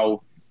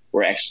somehow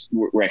we're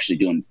actually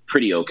doing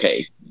pretty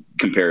okay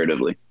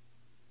comparatively.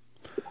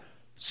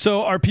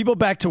 So are people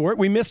back to work?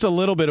 We missed a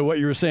little bit of what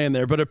you were saying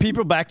there, but are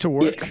people back to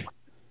work?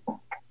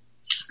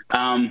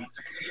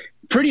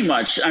 Pretty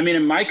much. I mean,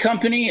 in my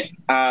company,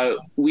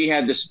 we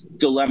had this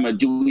dilemma.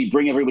 Do we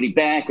bring everybody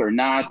back or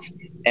not?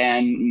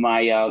 And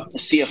my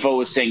CFO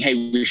was saying, hey,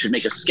 we should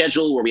make a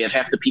schedule where we have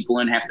half the people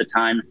in half the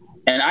time.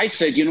 And I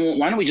said, you know what,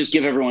 why don't we just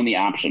give everyone the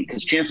option?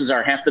 Because chances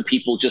are half the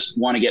people just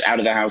want to get out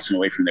of the house and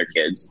away from their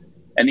kids.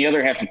 And the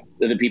other half of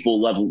the people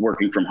love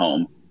working from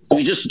home. So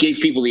we just gave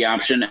people the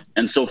option.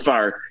 And so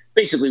far,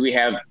 basically, we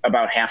have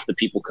about half the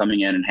people coming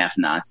in and half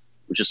not,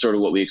 which is sort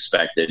of what we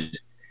expected.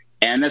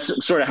 And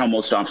that's sort of how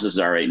most offices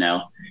are right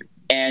now.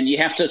 And you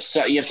have to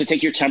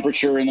take your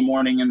temperature in the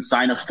morning and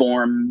sign a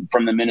form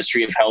from the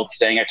Ministry of Health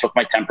saying I took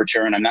my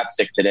temperature and I'm not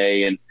sick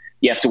today. And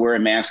you have to wear a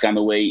mask on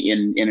the way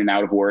in and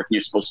out of work. And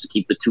you're supposed to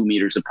keep the 2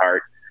 meters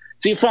apart.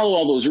 So you follow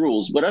all those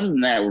rules. But other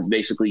than that, we're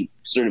basically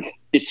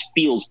it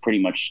feels pretty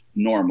much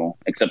normal,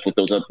 except with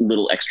those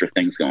little extra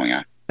things going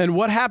on. And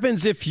what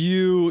happens if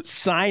you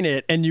sign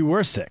it and you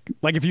were sick?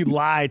 Like if you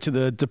lie to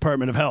the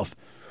Department of Health?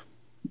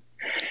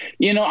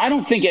 I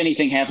don't think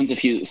anything happens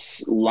if you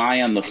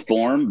lie on the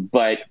form,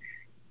 but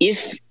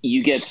if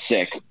you get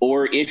sick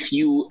or if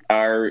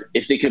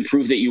they can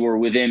prove that you were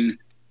within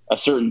a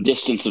certain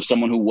distance of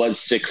someone who was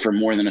sick for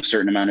more than a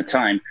certain amount of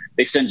time,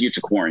 they send you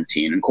to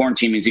quarantine. And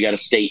quarantine means you got to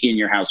stay in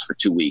your house for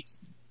 2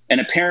 weeks.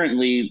 And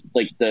apparently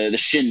like the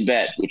Shin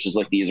Bet, which is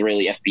like the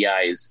Israeli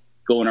FBI, is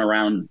going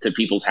around to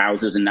people's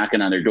houses and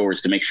knocking on their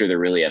doors to make sure they're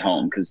really at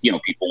home because,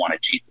 people want to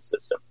cheat the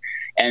system.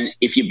 And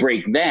if you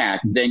break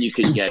that, then you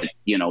can get,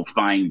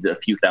 fined a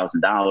few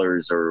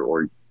 $1,000s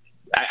or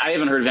I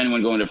haven't heard of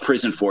anyone going to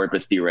prison for it,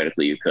 but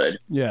theoretically you could.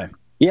 Yeah.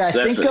 Yeah. I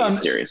so think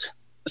serious.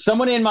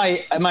 Someone in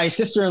my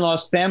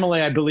sister-in-law's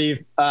family, I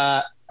believe,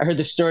 I heard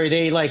the story.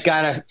 They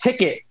got a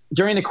ticket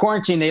during the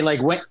quarantine. They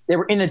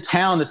were in a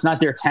town that's not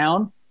their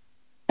town.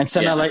 And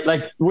somehow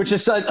which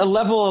is a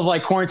level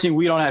of quarantine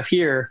we don't have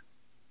here.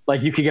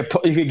 Like you could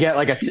get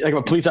like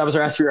a police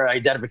officer ask for your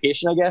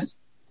identification, I guess.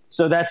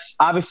 So that's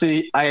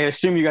obviously, I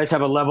assume you guys have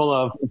a level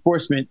of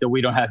enforcement that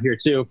we don't have here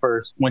too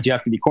for once you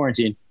have to be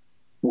quarantined.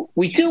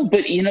 We do,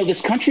 but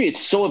this country, it's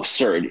so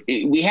absurd.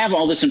 We have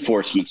all this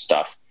enforcement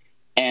stuff.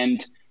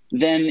 And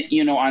then,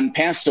 on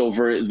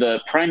Passover, the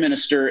prime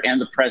minister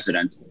and the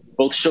president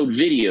both showed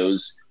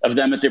videos of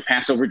them at their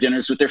Passover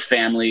dinners with their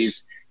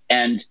families.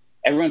 And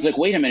everyone's like,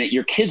 wait a minute,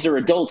 your kids are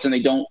adults and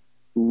they don't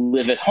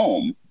live at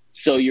home.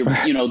 So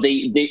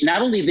they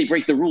not only they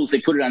break the rules,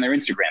 they put it on their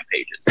Instagram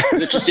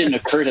pages. It just didn't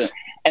occur to them.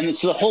 And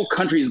so the whole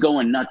country is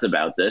going nuts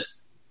about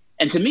this.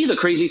 And to me, the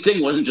crazy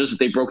thing wasn't just that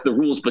they broke the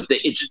rules, but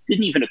it just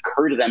didn't even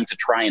occur to them to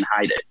try and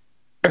hide it.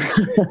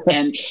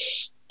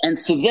 and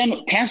so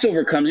then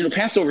Passover comes.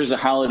 Passover is a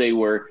holiday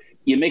where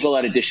you make a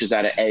lot of dishes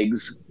out of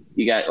eggs.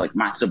 You got like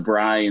matzah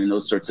brai and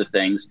those sorts of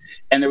things.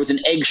 And there was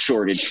an egg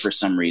shortage for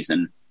some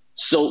reason.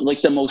 So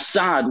the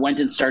Mossad went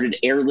and started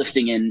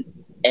airlifting in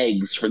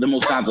eggs for the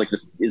Mossad's like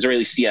the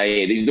Israeli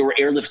CIA. They were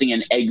airlifting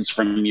in eggs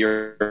from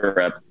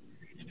Europe.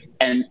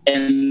 And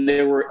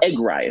there were egg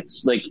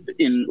riots, like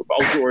in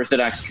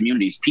ultra-Orthodox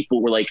communities.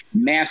 People were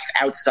massed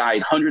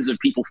outside, hundreds of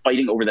people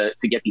fighting over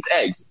to get these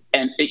eggs.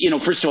 And,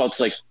 first of all,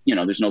 it's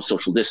there's no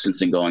social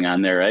distancing going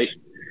on there, right?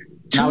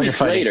 2 weeks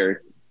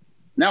later,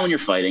 now when you're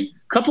fighting,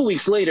 a couple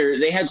weeks later,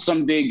 they had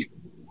some big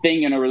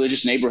thing in a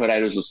religious neighborhood. I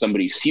was with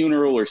somebody's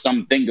funeral or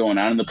something going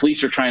on, and the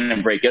police are trying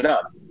to break it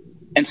up.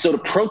 And so to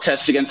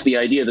protest against the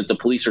idea that the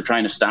police are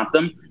trying to stop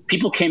them,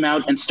 people came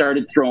out and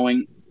started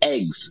throwing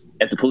eggs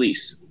at the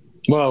police.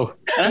 Whoa.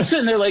 And I'm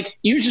sitting there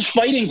you're just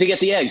fighting to get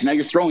the eggs. Now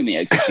you're throwing the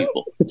eggs at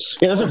people.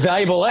 Yeah, those are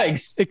valuable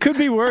eggs. It could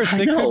be worse.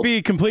 They could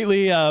be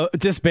completely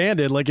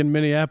disbanded like in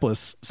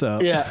Minneapolis.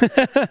 So yeah.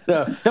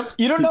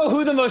 You don't know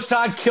who the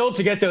Mossad killed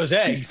to get those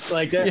eggs.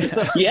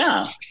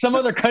 Some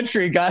other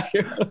country got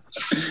you.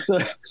 So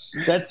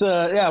that's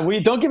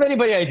we don't give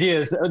anybody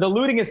ideas. The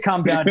looting has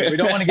calmed down here. We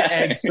don't want to get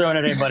eggs thrown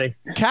at anybody.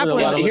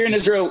 Kaplan, here in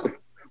Israel,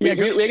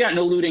 we got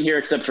no looting here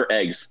except for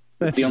eggs.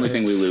 That's the only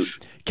thing we loot.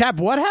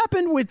 Cap, what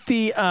happened with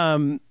the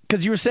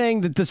because you were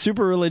saying that the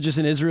super religious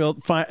in Israel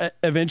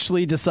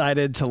eventually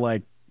decided to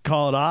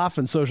call it off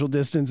and social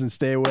distance and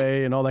stay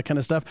away and all that kind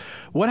of stuff.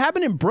 What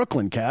happened in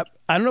Brooklyn, Cap?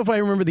 I don't know if I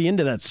remember the end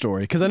of that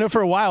story, because I know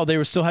for a while they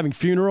were still having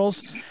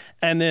funerals,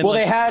 and then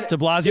they had de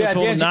Blasio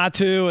told them not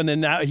to, and then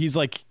now he's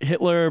like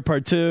Hitler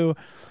Part 2.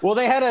 Well,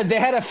 they had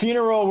a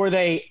funeral where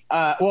they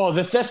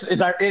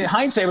in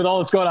hindsight with all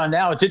that's going on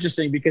now, it's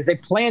interesting because they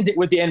planned it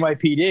with the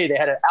NYPD. They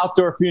had an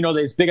outdoor funeral.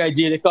 They had this big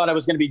idea. They thought it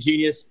was going to be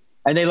genius,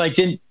 and they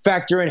didn't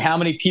factor in how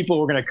many people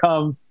were going to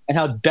come and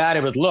how bad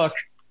it would look.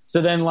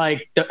 So then the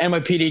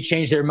NYPD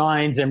changed their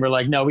minds and were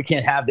like, no, we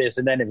can't have this.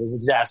 And then it was a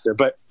disaster.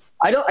 But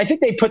I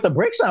think they put the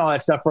brakes on all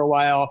that stuff for a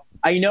while.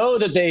 I know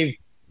that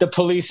the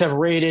police have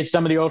raided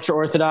some of the ultra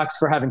Orthodox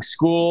for having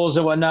schools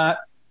and whatnot.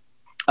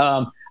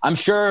 I'm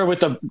sure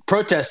with the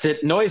protests,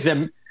 it annoys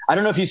them. I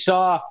don't know if you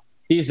saw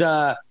these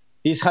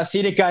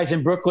Hasidic guys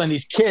in Brooklyn,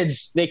 these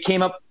kids, they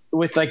came up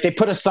with they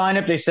put a sign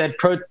up. They said,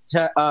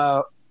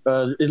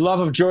 in love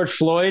of George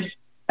Floyd.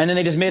 And then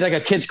they just made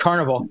a kid's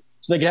carnival.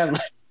 So they could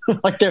have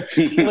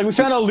we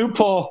found a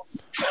loophole.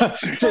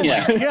 It's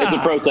a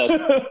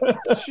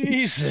protest.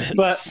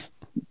 Jesus.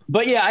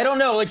 But yeah, I don't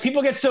know.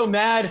 People get so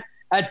mad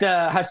at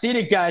the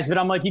Hasidic guys, but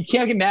I'm like, you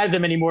can't get mad at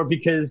them anymore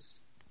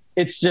because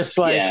it's just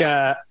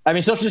social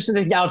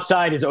distancing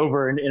outside is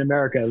over in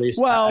America, at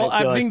least. Well,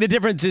 I think the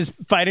difference is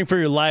fighting for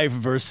your life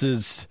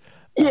versus.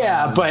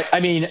 Yeah, but I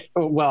mean,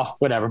 well,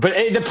 whatever. But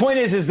the point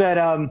is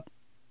that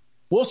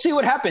we'll see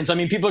what happens. I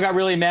mean, people got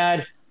really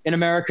mad in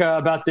America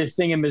about the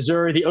thing in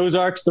Missouri, the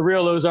Ozarks, the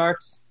real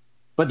Ozarks,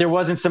 but there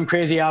wasn't some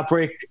crazy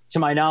outbreak to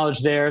my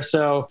knowledge there.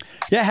 So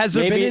yeah, has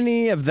there been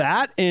any of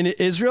that in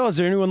Israel? Is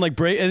there anyone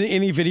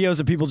any videos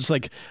of people just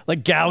like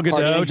Gal Gadot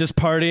partying? Just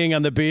partying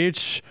on the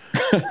beach?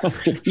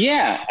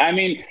 Yeah, I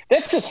mean,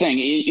 that's the thing.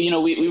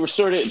 We were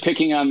sort of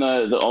picking on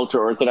the ultra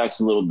Orthodox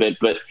a little bit,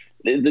 but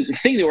the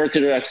thing the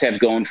Orthodox have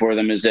going for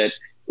them is that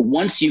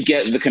once you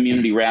get the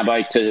community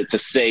rabbi to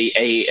say,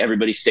 hey,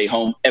 everybody stay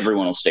home,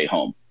 everyone will stay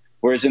home.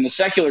 Whereas in the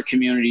secular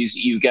communities,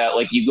 you got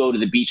you go to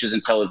the beaches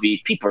in Tel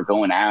Aviv, people are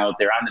going out,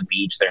 they're on the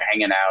beach, they're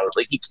hanging out.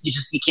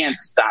 You can't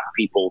stop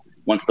people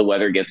once the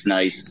weather gets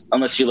nice,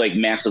 unless you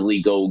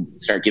massively go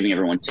start giving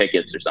everyone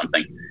tickets or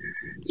something.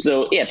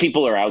 So yeah,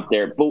 people are out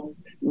there. But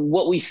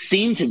what we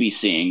seem to be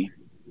seeing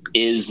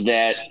is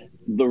that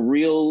the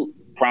real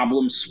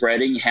problem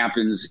spreading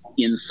happens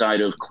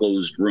inside of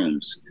closed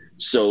rooms.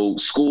 So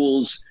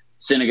schools,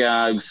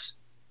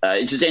 synagogues,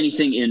 just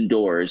anything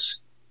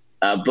indoors.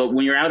 But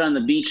when you're out on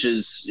the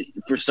beaches,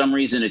 for some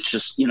reason, it's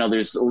just,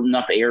 there's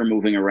enough air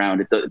moving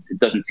around. It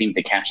doesn't seem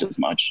to catch as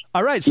much.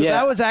 All right. So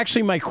that was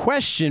actually my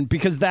question,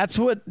 because there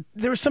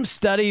was some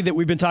study that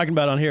we've been talking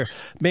about on here,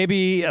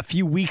 maybe a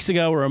few weeks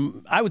ago, or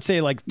I would say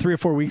 3 or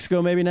 4 weeks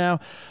ago, maybe now,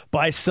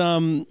 by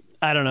some,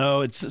 I don't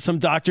know, it's some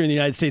doctor in the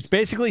United States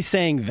basically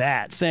saying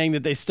that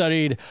they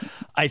studied,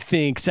 I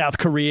think, South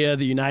Korea,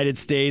 the United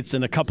States,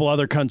 and a couple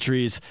other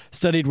countries,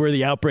 studied where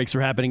the outbreaks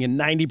were happening, and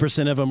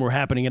 90% of them were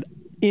happening at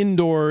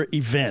indoor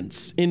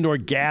events, indoor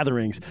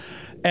gatherings.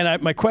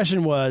 And my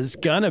question was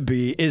going to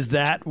be, is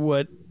that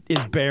what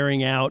is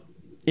bearing out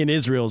in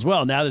Israel as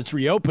well? Now that it's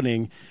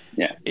reopening,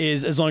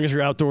 is as long as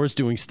you're outdoors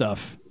doing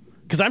stuff.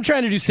 Because I'm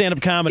trying to do stand-up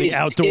comedy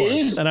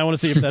outdoors, and I want to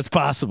see if that's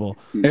possible.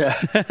 Yeah.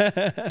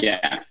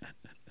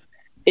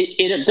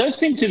 It does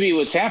seem to be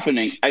what's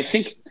happening. I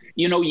think,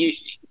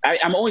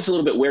 I'm always a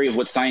little bit wary of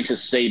what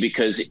scientists say,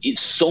 because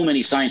so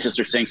many scientists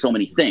are saying so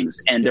many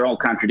things and they're all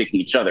contradicting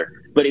each other.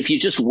 But if you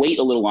just wait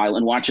a little while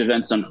and watch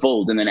events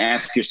unfold and then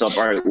ask yourself,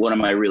 all right, what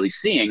am I really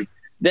seeing?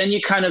 Then you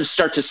kind of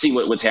start to see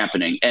what's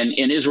happening. And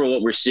in Israel,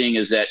 what we're seeing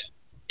is that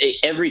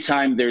every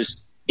time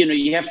there's,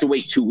 you have to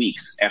wait 2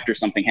 weeks after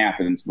something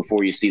happens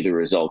before you see the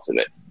results of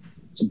it.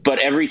 But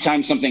every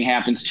time something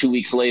happens 2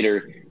 weeks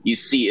later, you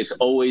see it's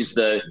always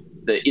the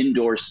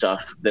indoor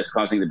stuff that's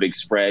causing the big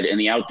spread, and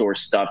the outdoor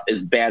stuff,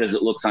 as bad as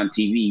it looks on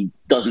TV,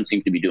 doesn't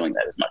seem to be doing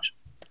that as much.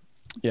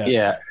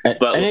 Yeah.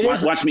 But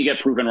watch me get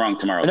proven wrong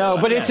tomorrow. No,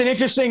 but it's an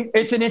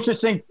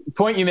interesting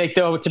point you make,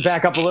 though, to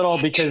back up a little,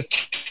 because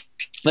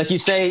like you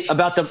say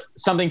about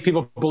something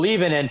people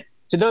believe in, and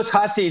to those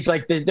Hasids,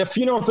 the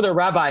funeral for their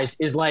rabbis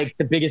is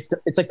the biggest,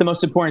 it's the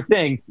most important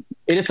thing.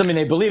 It is something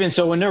they believe in.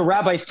 So when their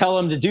rabbis tell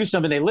them to do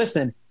something, they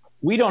listen.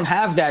 We don't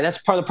have that. That's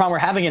part of the problem we're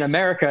having in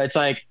America. It's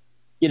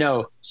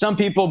some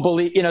people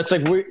believe,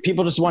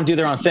 people just want to do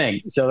their own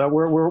thing. So that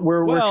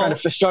we're trying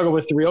to struggle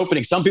with the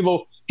reopening. Some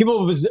people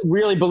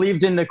really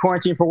believed in the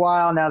quarantine for a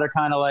while. Now they're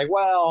kind of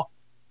well,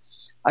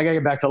 I gotta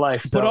get back to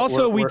life. So but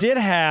also we did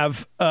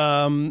have,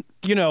 the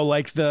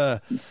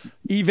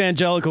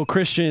evangelical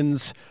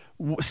Christians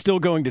still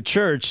going to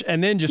church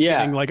and then just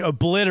getting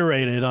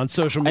obliterated on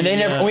social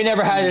media. And we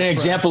never had an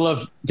example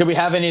of, did we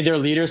have any of their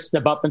leaders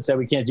step up and say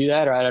we can't do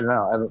that? Or I don't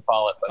know. I haven't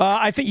followed it.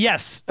 I think,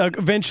 yes.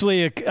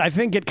 Eventually, I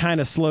think it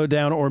kind of slowed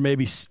down or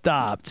maybe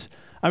stopped.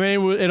 I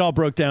mean, it all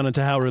broke down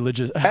into how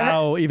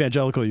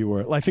evangelical you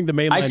were. I think the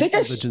mainline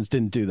religions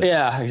didn't do that.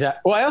 Yeah,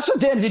 exactly. Well, I also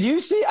did you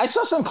see, I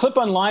saw some clip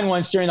online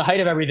once during the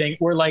height of everything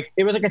where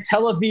it was a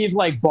Tel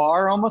Aviv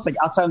bar almost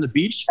outside on the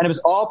beach. And it was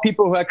all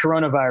people who had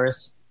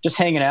coronavirus just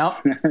hanging out.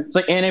 It's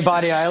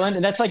Antibody Island.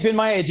 And that's been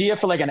my idea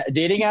for a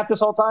dating app this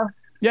whole time.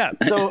 Yeah.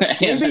 So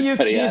maybe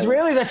the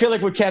Israelis, I feel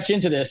like, would catch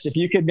into this. If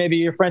you could, maybe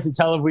your friends in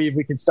Tel Aviv,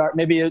 we can start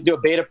maybe do a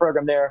beta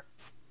program there,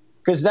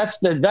 because that's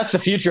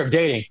the future of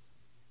dating.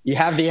 You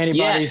have the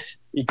antibodies,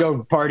 you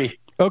go party.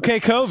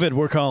 Okay, COVID,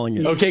 we're calling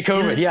it. Okay,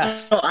 COVID,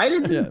 yes. I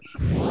didn't. Yeah.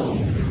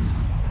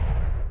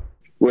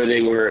 Where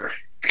they were,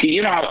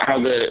 you know how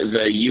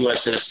the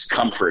USS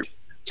Comfort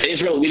to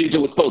Israel, we did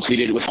it with boats, we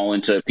did it with all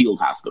into field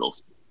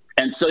hospitals.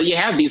 And so you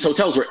have these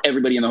hotels where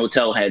everybody in the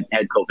hotel had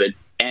COVID,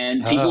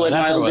 and people had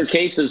milder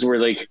cases where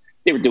like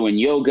they were doing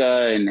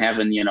yoga and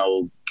having, I don't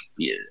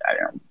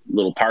know,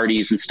 little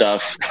parties and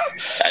stuff.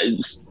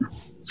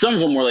 Some of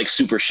them were like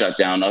super shut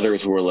down.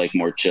 Others were like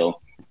more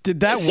chill.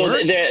 Did that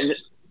work?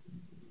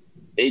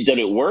 Did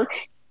it work?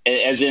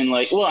 As in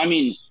like, well, I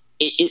mean,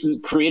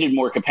 it created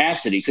more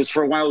capacity, because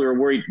for a while we were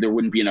worried there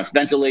wouldn't be enough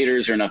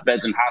ventilators or enough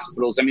beds in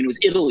hospitals. I mean, it was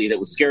Italy that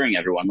was scaring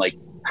everyone, like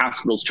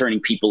hospitals turning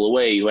people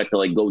away who had to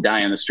like go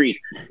die on the street.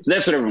 So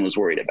that's what everyone was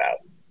worried about.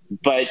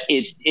 But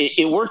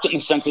it worked in the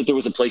sense that there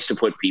was a place to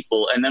put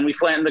people, and then we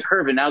flattened the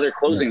curve, and now they're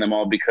closing them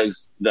all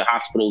because the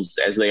hospitals,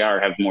 as they are,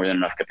 have more than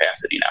enough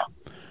capacity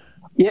now.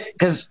 Yeah,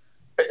 because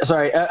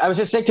I was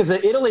just saying, because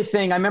the Italy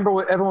thing, I remember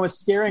what everyone was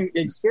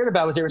scared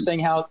about was they were saying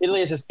how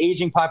Italy has this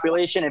aging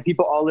population and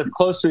people all live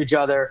close to each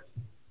other.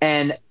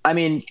 And I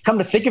mean, come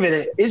to think of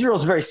it, Israel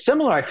is very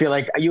similar. I feel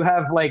like you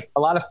have like a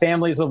lot of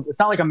families. It's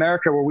not like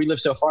America where we live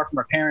so far from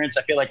our parents.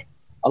 I feel like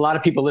a lot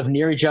of people live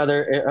near each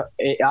other.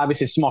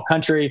 Obviously, a small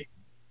country,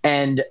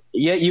 and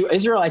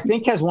Israel, I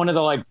think, has one of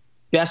the like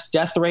best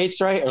death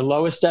rates, right, or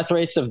lowest death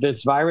rates of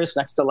this virus,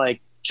 next to like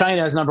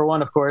China is number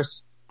one, of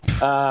course.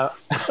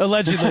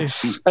 Allegedly.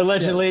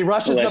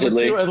 Russia's number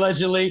two,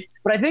 allegedly.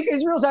 But I think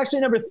Israel's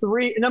actually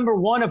number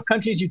one of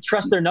countries you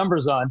trust their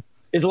numbers on.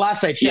 Is the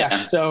last I checked. Yeah.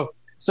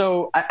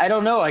 So I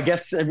don't know. I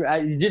guess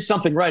I did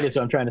something right, is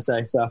what I'm trying to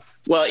say. So,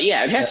 well,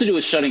 yeah, it had to do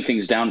with shutting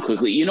things down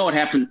quickly. You know what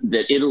happened?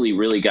 That Italy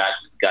really got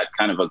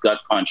kind of a gut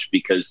punch,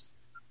 because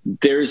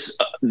there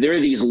are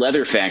these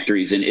leather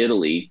factories in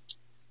Italy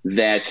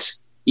that,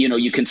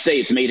 you can say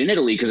it's made in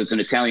Italy because it's an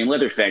Italian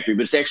leather factory,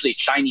 but it's actually a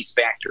Chinese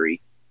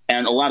factory.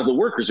 And a lot of the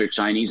workers are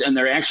Chinese, and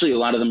a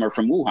lot of them are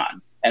from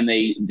Wuhan, and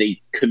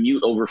they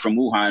commute over from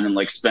Wuhan and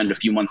like spend a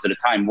few months at a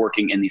time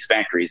working in these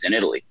factories in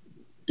Italy.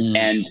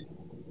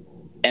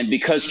 And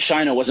because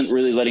China wasn't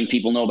really letting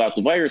people know about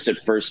the virus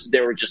at first,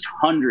 there were just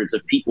hundreds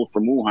of people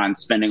from Wuhan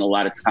spending a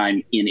lot of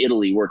time in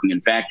Italy working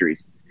in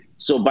factories.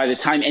 So by the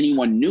time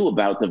anyone knew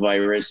about the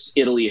virus,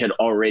 Italy had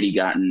already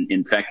gotten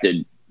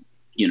infected,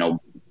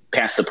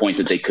 past the point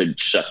that they could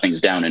shut things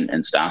down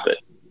and stop it.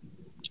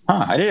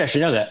 I didn't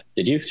actually know that.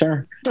 Did you,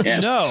 sir? Yeah.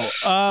 No.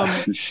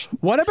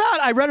 What about,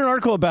 I read an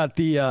article about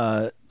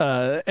the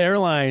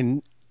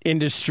airline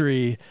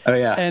industry. Oh,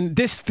 yeah. And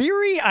this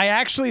theory I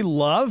actually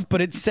love, but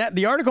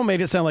the article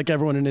made it sound like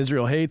everyone in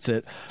Israel hates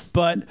it.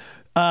 But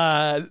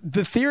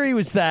the theory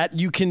was that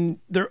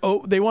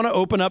they want to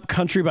open up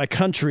country by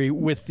country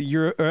with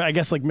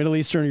like Middle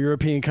Eastern or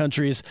European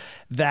countries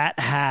that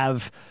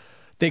have,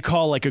 they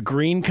call like a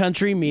green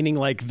country, meaning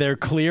like they're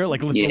clear,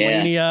 like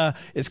Lithuania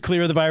is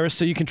clear of the virus.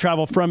 So you can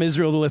travel from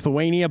Israel to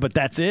Lithuania, but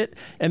that's it.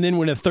 And then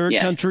when a third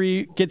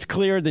country gets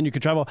cleared, then you can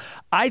travel.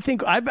 I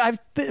think I've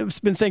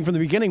been saying from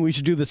the beginning, we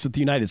should do this with the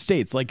United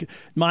States. Like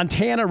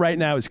Montana right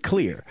now is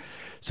clear.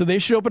 So they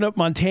should open up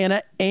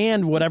Montana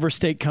and whatever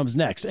state comes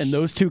next. And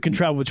those two can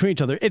travel between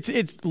each other. It's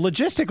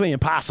logistically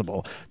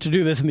impossible to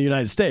do this in the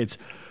United States.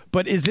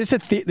 But is this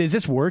is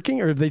this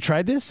working, or have they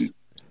tried this?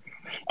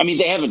 I mean,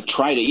 they haven't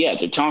tried it yet.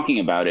 They're talking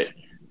about it.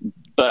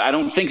 But I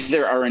don't think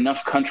there are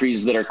enough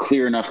countries that are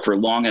clear enough for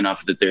long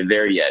enough that they're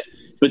there yet.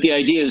 But the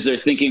idea is they're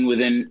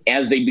thinking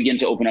as they begin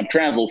to open up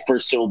travel,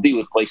 first it will be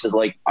with places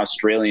like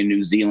Australia and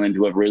New Zealand,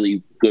 who have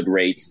really good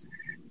rates.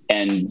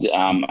 And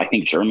I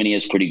think Germany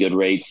has pretty good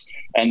rates.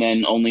 And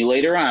then only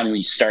later on,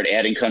 we start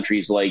adding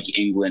countries like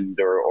England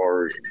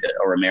or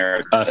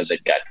America that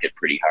got hit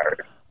pretty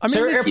hard. I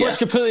mean, airport's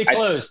completely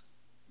closed.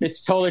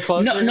 It's totally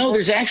closed. No,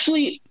 there's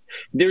actually...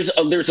 There's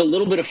a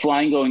little bit of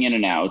flying going in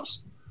and out.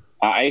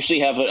 I actually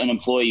have an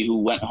employee who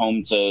went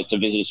home to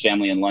visit his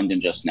family in London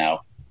just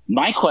now.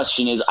 My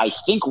question is, I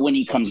think when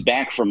he comes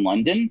back from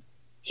London,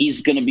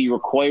 he's going to be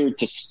required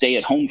to stay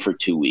at home for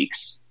 2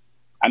 weeks.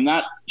 I'm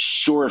not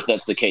sure if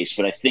that's the case,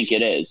 but I think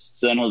it is.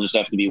 So then he'll just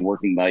have to be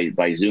working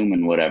by Zoom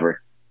and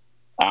whatever.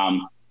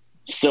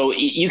 So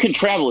you can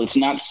travel. It's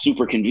not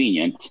super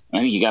convenient. I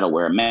think you got to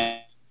wear a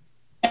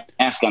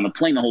mask on the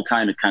plane the whole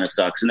time. It kind of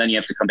sucks. And then you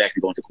have to come back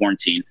and go into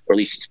quarantine, or at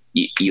least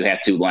you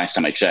had to last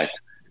time I checked.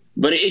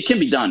 But it can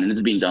be done, and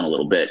it's being done a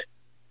little bit.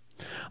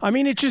 I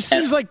mean, it just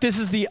seems like this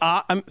is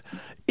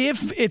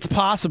if it's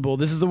possible,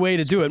 this is the way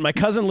to do it. My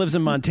cousin lives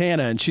in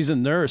Montana, and she's a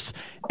nurse,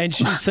 and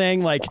she's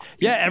saying like,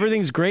 yeah,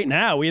 everything's great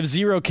now. We have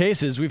 0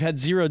 cases. We've had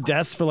 0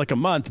 deaths for like a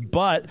month,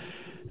 but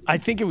I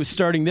think it was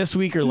starting this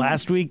week or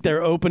last week,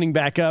 they're opening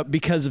back up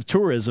because of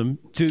tourism,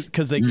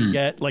 because they can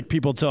get like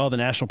people to all the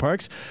national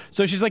parks.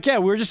 So she's like, yeah,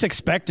 we're just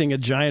expecting a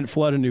giant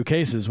flood of new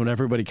cases when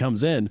everybody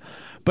comes in.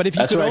 But if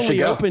you could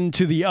only open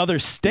to the other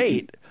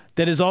state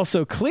that is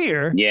also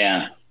clear,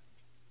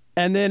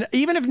 And then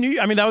even if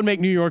that would make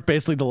New York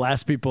basically the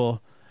last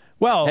people.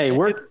 Well, hey,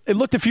 it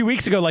looked a few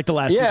weeks ago like the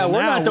last people.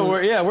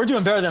 We're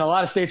doing better than a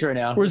lot of states right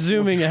now. We're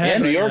zooming ahead. Yeah,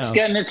 New York's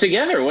getting it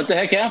together. What the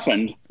heck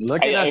happened?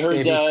 Look at us,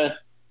 baby.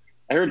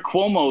 I heard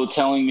Cuomo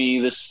telling me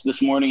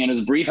this morning in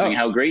his briefing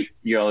how great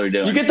y'all are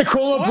doing. You get the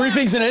Cuomo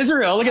briefings in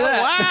Israel. Look at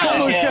that.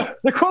 Wow.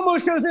 The Cuomo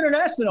show's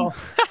international.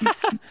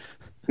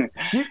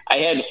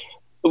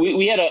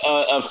 We had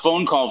a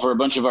phone call for a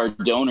bunch of our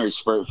donors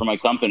for my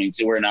company.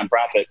 So we're a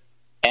nonprofit,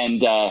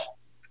 and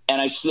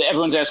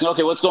everyone's asking,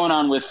 okay, what's going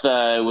on with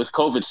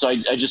COVID? So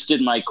I just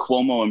did my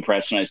Cuomo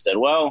impression. I said,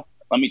 well,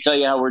 let me tell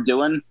you how we're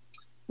doing.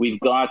 We've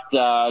got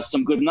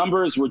some good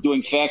numbers. We're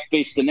doing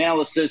fact-based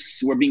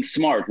analysis. We're being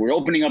smart. We're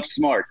opening up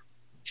smart.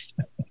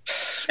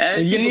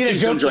 And you need a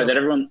joke. Enjoy that,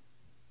 everyone.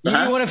 You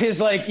need one of his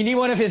You need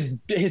one of his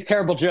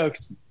terrible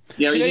jokes.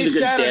 Yeah, you need a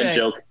good dad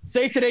joke.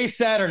 Say today's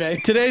Saturday.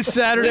 Today's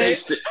Saturday.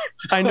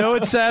 I know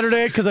it's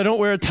Saturday because I don't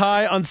wear a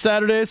tie on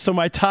Saturday, so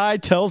my tie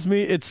tells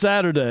me it's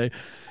Saturday.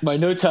 My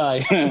no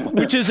tie.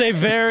 Which is a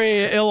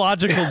very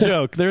illogical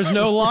joke. There's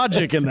no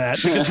logic in that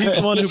because he's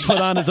the one who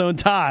put on his own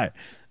tie.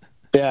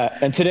 Yeah,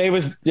 and today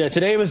was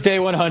day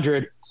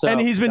 100. So and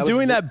he's been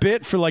doing that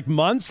bit for like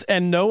months,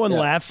 and no one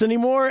laughs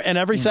anymore. And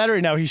every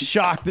Saturday now, he's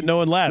shocked that no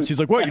one laughs. He's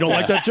like, "What? You don't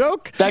like that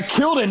joke? That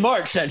killed in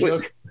March. That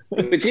joke."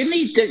 But didn't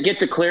he get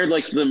declared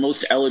like the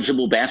most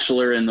eligible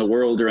bachelor in the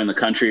world or in the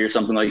country or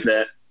something like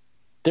that?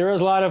 There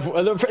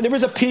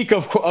was a peak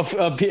of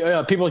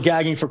people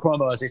gagging for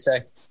Cuomo, as they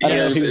say.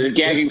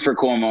 Gagging for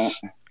Cuomo.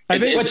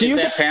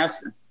 That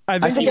passed? I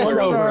think that's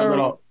over a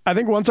little. I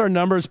think once our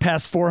numbers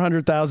pass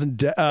 400,000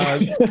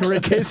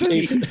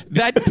 cases,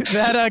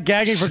 that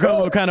gagging for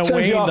Cuomo kind of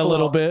waned a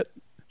little bit.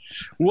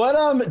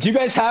 What do you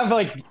guys have?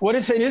 What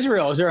is in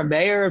Israel? Is there a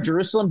mayor of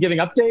Jerusalem giving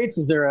updates?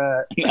 Is there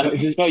a?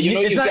 It's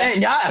not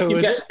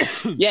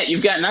Netanyahu.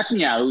 You've got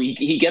Netanyahu.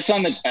 He gets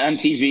on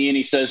TV and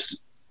he says,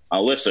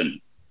 "Oh, listen,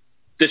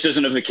 this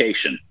isn't a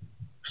vacation.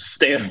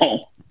 Stay at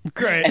home."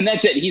 Great. And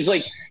that's it. He's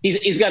like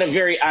he's got a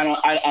very I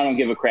don't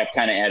give a crap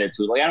kind of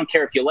attitude. Like, I don't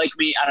care if you like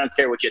me. I don't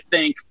care what you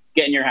think.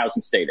 Get in your house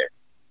and stay there.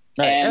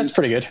 Right, and that's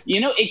pretty good.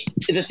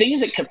 The thing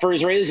is, for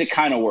Israelis, it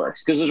kind of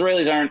works because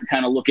Israelis aren't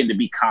kind of looking to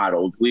be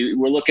coddled. We're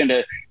looking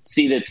to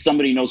see that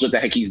somebody knows what the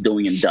heck he's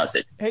doing and does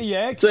it. Hey,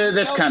 yeah. So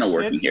that's kind of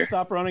working here.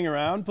 Stop running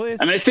around, please.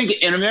 I mean, I think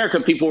in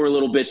America, people were a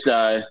little bit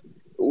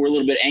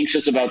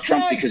anxious about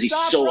Trump because he's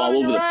so all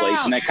over the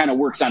place, and that kind of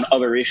works on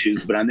other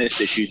issues. But on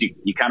this issues,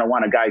 you kind of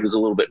want a guy who's a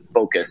little bit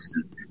focused.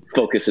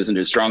 Focus isn't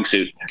his strong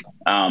suit.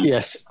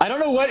 Yes. I don't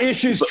know what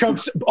issues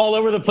Trump's all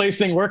over the place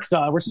thing works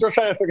on. We're still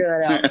trying to figure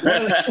that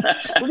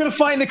out. We're going to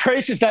find the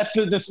crisis. That's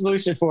the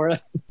solution for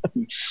it.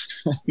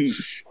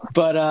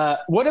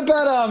 But what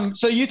about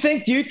do you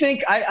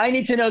think I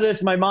need to know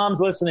this? My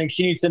mom's listening.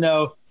 She needs to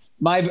know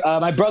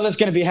my brother's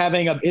going to be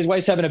his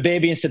wife's having a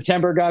baby in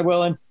September, God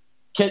willing.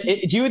 Do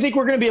you think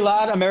we're going to be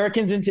allowed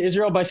Americans into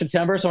Israel by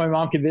September so my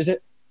mom can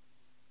visit?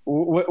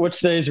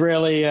 What's the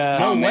Israeli?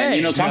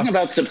 Talking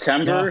about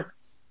September. Yeah.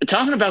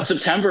 Talking about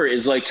September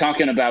is like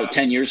talking about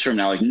 10 years from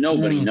now. Like,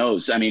 nobody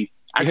knows. I mean,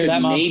 I could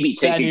maybe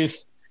take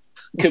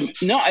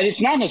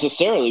not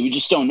necessarily. We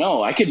just don't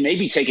know. I could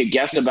maybe take a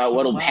guess about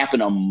what'll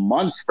happen a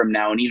month from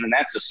now, and even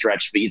that's a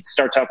stretch. But you'd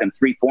start talking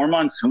 3-4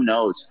 months. Who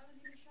knows?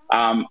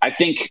 I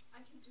think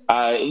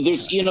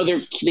there's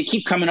they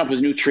keep coming up with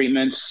new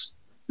treatments,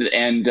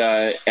 and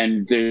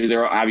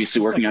they're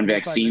obviously working on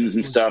vaccines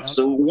and stuff.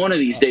 So one of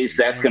these days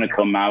that's going to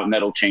come out, and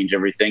that'll change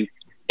everything.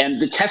 And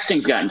the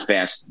testing's gotten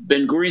fast.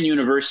 Ben Gurion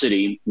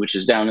University, which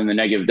is down in the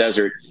Negev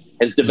Desert,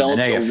 has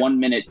developed a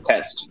 1-minute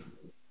test.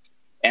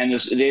 And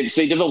they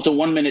developed a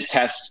 1-minute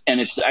test, and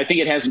I think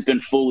it hasn't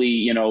been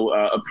fully,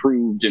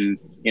 approved and,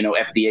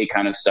 FDA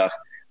kind of stuff.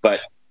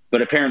 But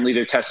apparently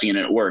they're testing it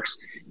and it works.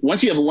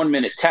 Once you have a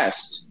 1-minute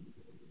test,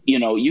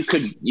 you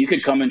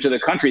could come into the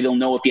country. They'll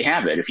know if you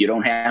have it. If you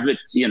don't have it,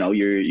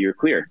 you're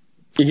clear.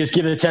 You just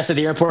give it a test at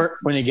the airport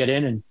when you get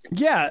in, and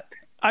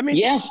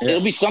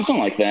it'll be something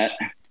like that.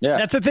 Yeah.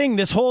 That's the thing.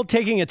 This whole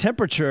taking a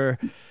temperature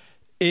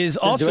is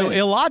also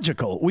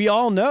illogical. We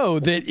all know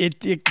that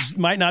it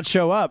might not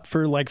show up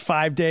for like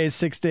 5 days,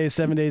 6 days,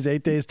 7 days,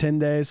 8 days, 10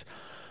 days.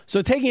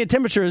 So taking a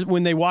temperature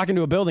when they walk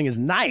into a building is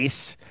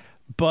nice,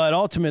 but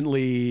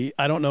ultimately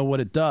I don't know what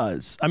it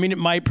does. I mean, it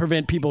might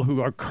prevent people who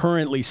are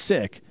currently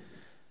sick.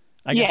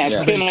 I guess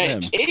it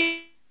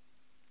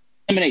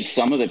eliminates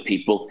some of the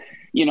people.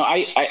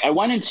 I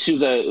went into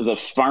the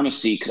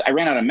pharmacy because I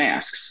ran out of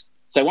masks.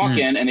 So I walk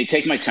in and they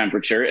take my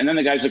temperature, and then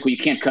the guy's like, "Well, you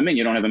can't come in.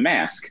 You don't have a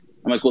mask."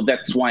 I'm like, "Well,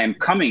 that's why I'm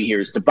coming here,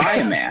 is to buy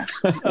a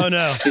mask." Oh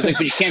no! He's like,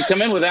 "But you can't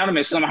come in without a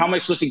mask. How am I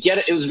supposed to get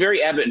it?" It was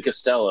very Abbott and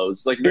Costello.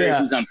 It's like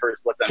who's on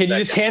first, what's on second. Can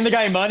you just hand the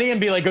guy money and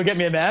be like, "Go get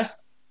me a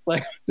mask"?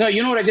 No,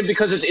 you know what I did?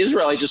 Because it's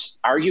Israel, I just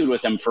argued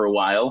with him for a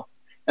while.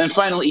 And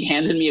finally he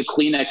handed me a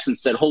Kleenex and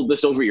said, "Hold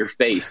this over your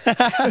face."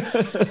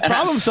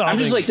 Problem solving. I'm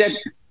just like,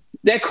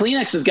 that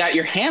Kleenex has got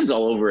your hands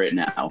all over it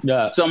now.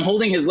 Yeah. So I'm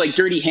holding his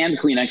dirty hand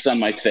Kleenex on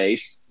my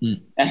face.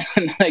 And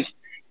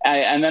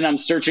And then I'm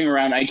searching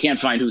around. I can't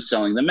find who's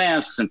selling the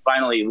masks. And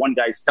finally, one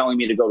guy's telling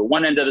me to go to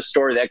one end of the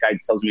store. That guy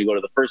tells me to go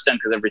to the first end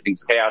because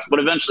everything's chaos. But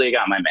eventually, I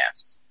got my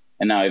masks,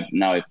 and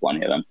now I've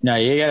plenty of them. No,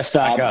 you got to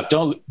stock up.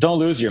 Don't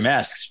lose your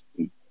masks.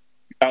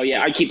 Oh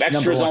yeah, I keep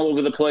extras all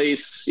over the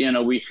place.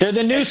 They're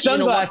the new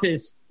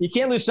sunglasses. You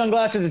can't lose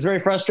sunglasses. It's very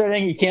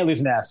frustrating. You can't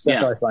lose masks.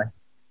 That's all I find.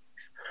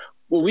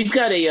 Well, we've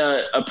got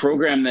a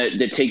program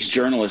that takes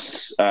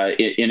journalists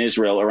in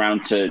Israel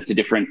around to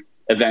different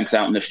events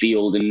out in the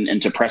field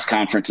and to press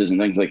conferences and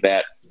things like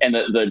that. And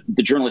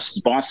the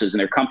journalists' bosses and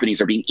their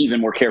companies are being even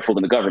more careful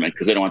than the government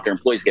because they don't want their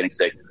employees getting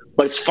sick.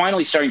 But it's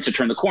finally starting to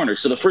turn the corner.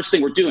 So the first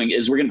thing we're doing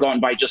is we're going to go out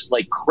and buy just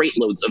like crate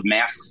loads of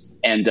masks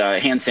and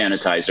hand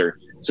sanitizer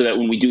so that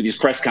when we do these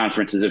press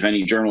conferences, if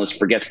any journalist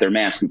forgets their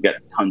mask, we've got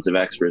tons of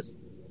extras.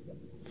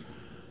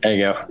 There you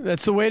go.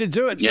 That's the way to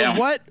do it. Yeah. So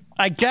what,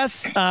 I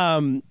guess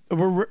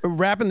we're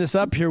wrapping this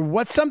up here.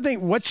 What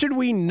should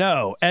we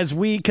know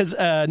because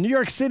New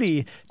York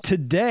City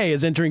today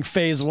is entering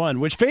phase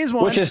one, which phase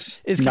one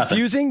is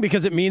confusing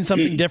because it means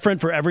something different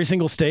for every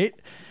single state.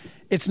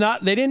 It's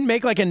not, they didn't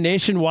make like a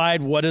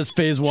nationwide, what does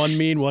phase one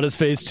mean? What does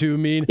phase two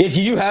mean?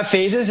 Do you have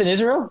phases in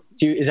Israel?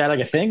 Is that like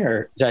a thing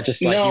or is that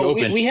just like you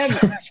open?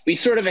 We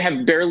sort of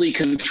have barely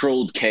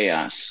controlled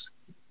chaos.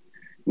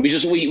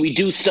 We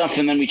do stuff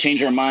and then we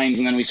change our minds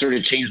and then we sort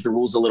of change the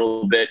rules a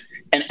little bit.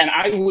 And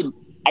I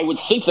would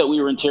think that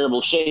we were in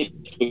terrible shape,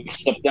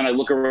 except then I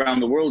look around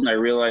the world and I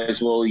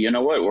realize, well, you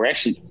know what? We're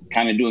actually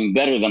kind of doing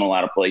better than a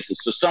lot of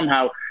places. So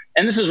somehow,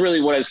 and this is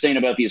really what I was saying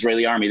about the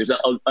Israeli army, there's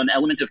an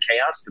element of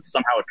chaos, but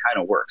somehow it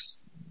kind of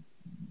works.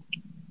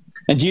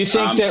 And do you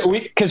think that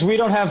because we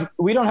don't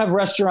have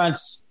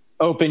restaurants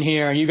open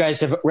here and you guys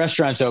have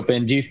restaurants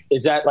open,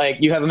 is that like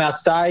you have them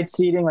outside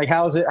seating? Like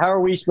how are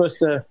we supposed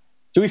to,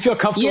 do we feel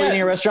comfortable eating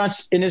in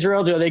restaurants in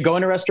Israel? Do they go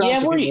into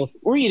restaurants? Yeah,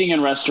 we're eating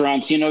in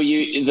restaurants.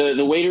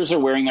 The waiters are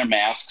wearing their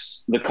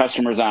masks. The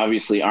customers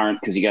obviously aren't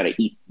because you got to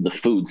eat the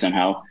food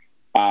somehow.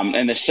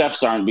 And the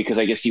chefs aren't because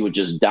I guess you would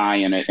just die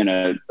in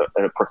a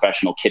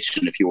professional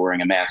kitchen if you were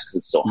wearing a mask because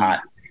it's so hot.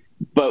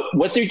 But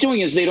what they're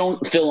doing is they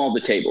don't fill all the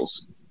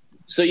tables.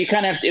 So you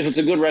kind of have to, if it's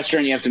a good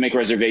restaurant, you have to make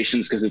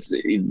reservations because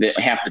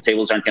half the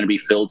tables aren't going to be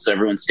filled. So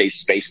everyone stays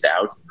spaced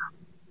out.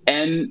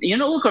 And,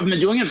 look, I've been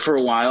doing it for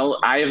a while.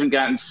 I haven't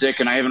gotten sick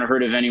and I haven't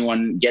heard of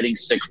anyone getting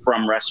sick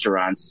from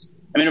restaurants.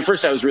 I mean, at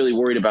first I was really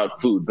worried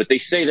about food, but they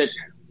say that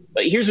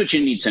here's what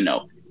you need to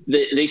know.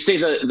 They say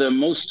the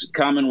most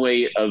common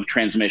way of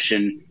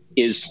transmission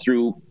is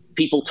through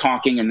people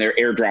talking and their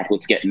air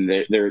droplets get in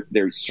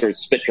their sort of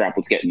spit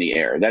droplets get in the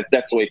air.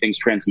 That's the way things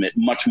transmit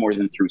much more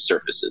than through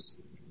surfaces.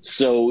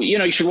 So,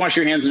 you should wash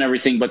your hands and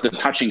everything, but the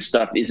touching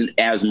stuff isn't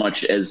as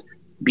much as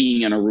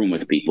being in a room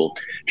with people.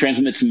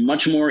 Transmits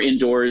much more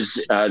indoors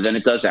than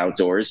it does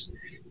outdoors.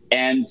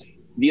 And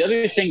the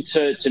other thing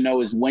to know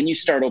is when you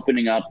start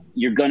opening up,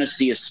 you're going to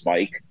see a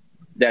spike.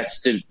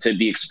 That's to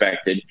be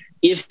expected.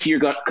 If your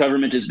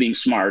government is being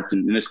smart,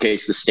 in this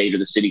case, the state or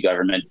the city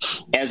government,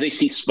 as they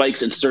see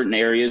spikes in certain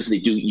areas,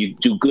 you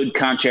do good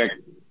contact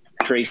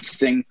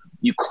tracing.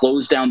 You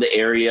close down the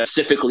area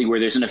specifically where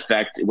there's an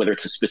effect, whether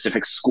it's a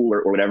specific school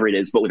or whatever it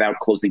is, but without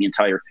closing the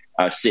entire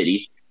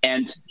city.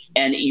 And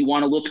you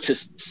want to look to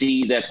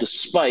see that the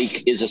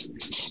spike is a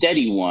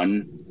steady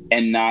one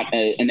and not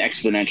an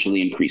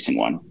exponentially increasing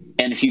one.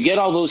 And if you get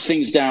all those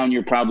things down,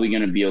 you're probably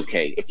going to be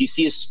okay. If you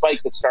see a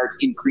spike that starts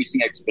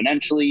increasing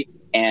exponentially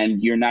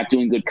and you're not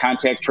doing good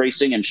contact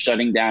tracing and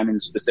shutting down in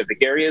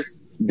specific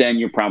areas, then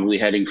you're probably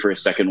heading for a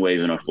second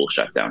wave and a full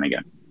shutdown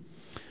again.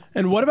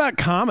 And what about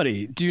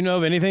comedy? Do you know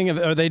of anything?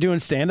 Are they doing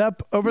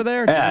stand-up over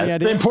there? Yeah,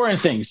 the important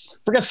things.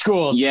 Forget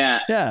schools. Yeah.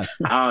 Yeah.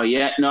 Oh,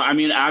 yeah. No, I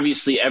mean,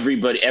 obviously,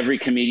 every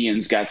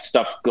comedian's got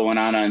stuff going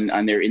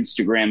on their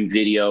Instagram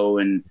video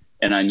and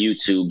on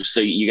YouTube. So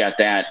you got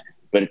that.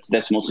 But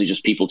that's mostly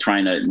just people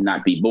trying to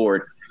not be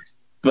bored.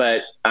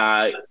 But,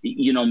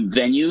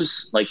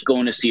 venues, like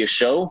going to see a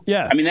show.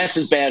 Yeah. I mean, that's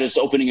as bad as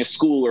opening a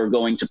school or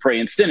going to pray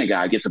in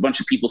synagogue. It's a bunch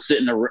of people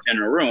sitting in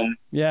a room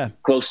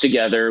close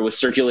together with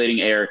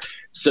circulating air.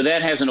 So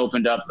that hasn't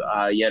opened up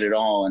yet at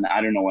all, and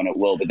I don't know when it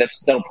will. But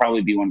that'll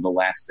probably be one of the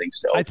last things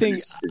to open.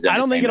 I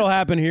don't think it'll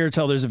happen here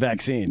until there's a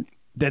vaccine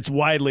that's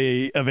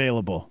widely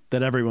available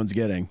that everyone's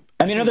getting.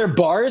 I mean, are there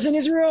bars in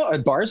Israel? Are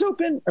bars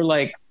open, or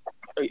like,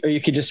 or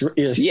you could just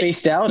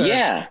spaced out?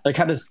 Or, like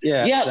how does?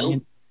 Yeah. I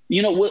mean,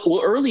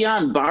 well, early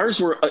on, bars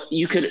were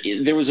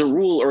there was a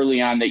rule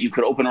early on that you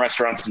could open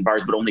restaurants and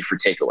bars, but only for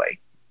takeaway.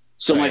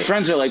 So my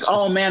friends are like,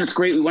 "Oh man, it's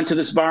great. We went to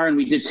this bar and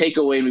we did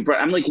takeaway and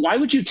I'm like, "Why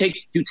would you do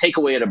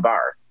takeaway at a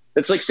bar?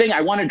 That's like saying I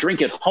want to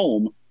drink at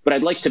home, but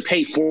I'd like to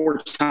pay 4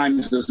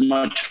 times as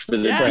much for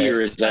the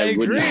beer as I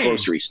would in a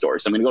grocery store.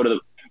 So I'm going to go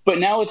to but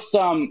now it's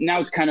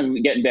kind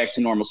of getting back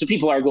to normal. So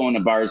people are going to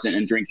bars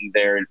and drinking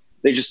there, and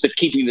they're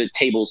keeping the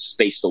tables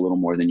spaced a little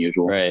more than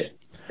usual.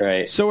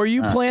 Right. So are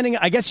you planning?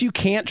 I guess you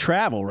can't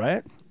travel,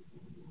 right?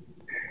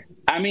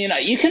 I mean,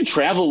 you can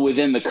travel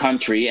within the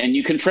country, and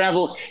you can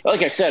travel.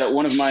 Like I said,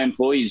 one of my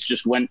employees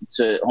just went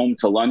home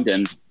to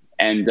London,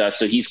 And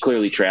so he's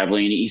clearly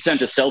traveling. He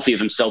sent a selfie of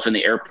himself in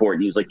the airport,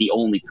 and he was like the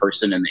only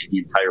person in the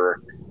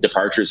entire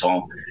departures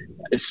hall.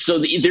 So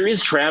there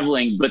is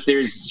traveling, but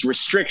there's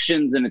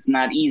restrictions, and it's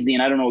not easy.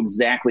 And I don't know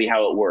exactly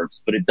how it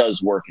works, but it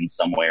does work in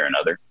some way or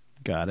another.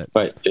 Got it.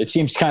 But it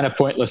seems kind of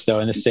pointless, though,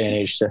 in this day and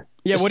age.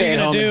 What are you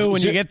going to do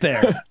when you get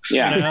there?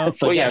 Yeah. You know?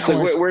 So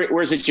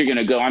where's it you're going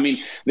to go? I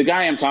mean, the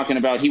guy I'm talking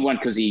about, he went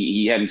because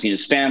he hadn't seen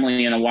his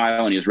family in a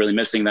while, and he was really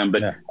missing them.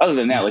 But other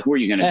than that, like, where are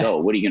you going to go?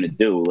 What are you going to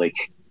do? Like,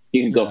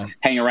 you can go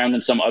hang around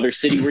in some other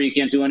city where you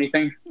can't do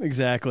anything.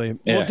 Exactly.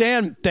 Yeah. Well,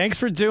 Dan, thanks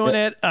for doing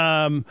it.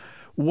 How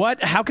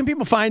can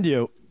people find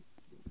you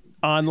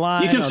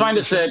online? You can find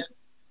us at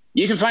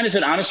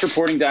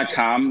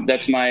honestreporting.com.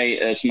 That's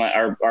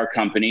our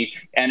company.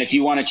 And if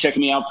you want to check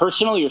me out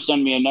personally or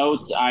send me a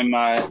note, I'm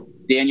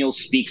Daniel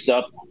Speaks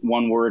Up,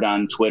 one word,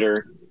 on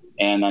Twitter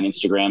and on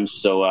Instagram.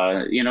 So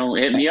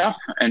hit me up,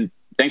 and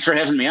thanks for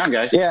having me on,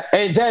 guys. Yeah.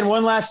 Hey, Dan,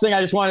 one last thing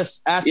I just want to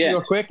ask you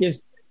real quick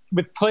is,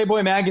 with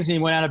Playboy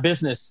magazine went out of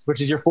business, which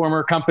is your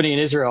former company in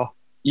Israel.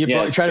 You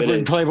tried to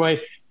bring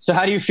Playboy. So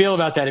how do you feel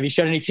about that? Have you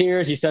shed any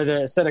tears? You said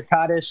a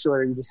Kaddish,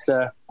 or you just?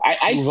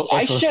 I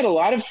shed a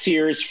lot of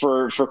tears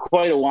for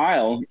quite a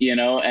while,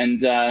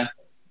 and the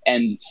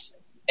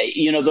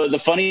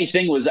funny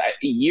thing was,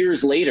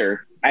 years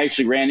later, I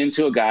actually ran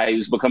into a guy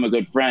who's become a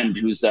good friend,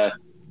 who's a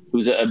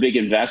big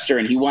investor,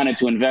 and he wanted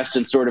to invest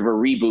in sort of a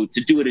reboot,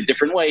 to do it a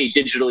different way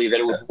digitally, that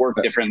it would work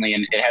differently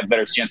and have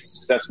better chance of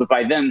success. But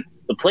by then,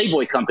 the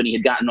Playboy company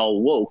had gotten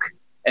all woke,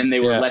 and they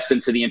were less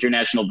into the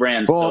international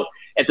brands. Well, so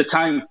at the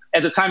time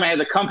I had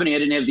the company, I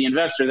didn't have the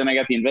investor. Then I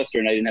got the investor,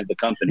 and I didn't have the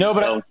company.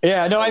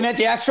 I meant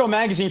the actual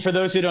magazine. For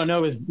those who don't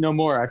know, is no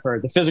more. I've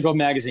heard the physical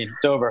magazine.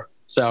 It's over.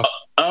 So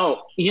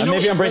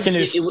maybe I'm breaking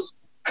news.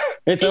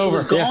 It's over. It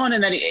was gone,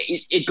 and then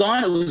it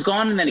was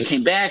gone, and then it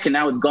came back, and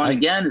now it's gone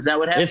again. Is that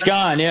what happened? It's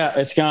gone. Yeah,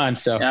 it's gone.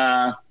 So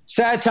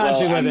sad times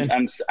we live in.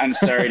 I'm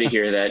sorry to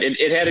hear that.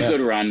 It had a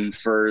good run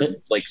for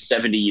like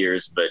 70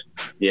 years, but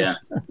yeah.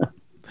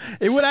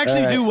 It would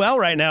actually do well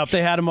right now if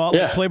they had them all.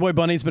 Yeah. Playboy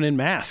bunnies, but in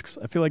masks.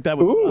 I feel like that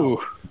would. Ooh,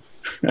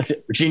 that's a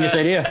genius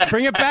idea.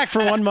 Bring it back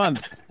for 1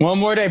 month. One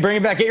more day. Bring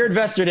it back. Get your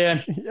investor,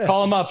 Dan. Yeah.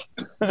 Call him up.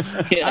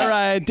 All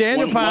right,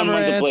 Daniel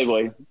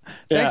Pomerantz.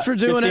 Thanks for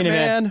doing it,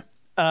 man.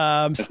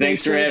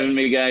 Thanks for having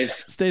me, guys.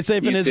 Stay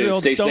safe in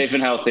Israel. Stay safe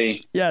and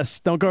healthy. Yes,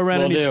 don't go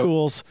around any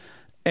schools.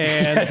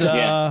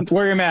 And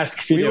wear your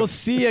mask. We will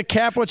see you,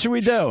 Cap. What should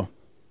we do?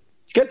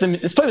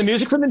 Let's play the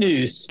music from the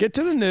news. Get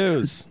to the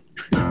news.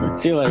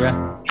 See you later,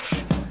 man.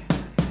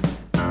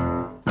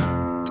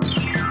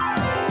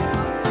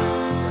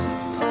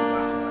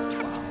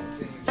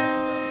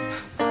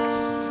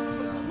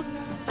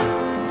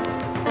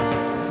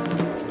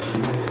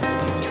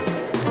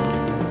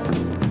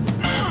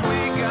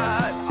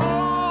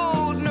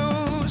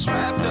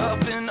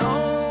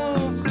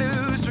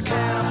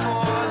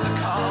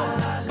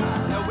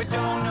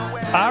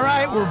 All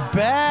right, we're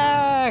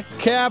back.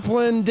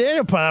 Kaplan,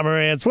 Daniel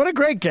Pomerantz. What a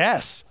great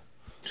guess.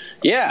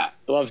 Yeah,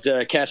 loved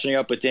catching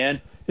up with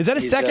Dan. Is that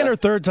his second or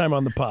third time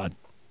on the pod?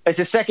 It's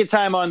his second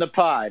time on the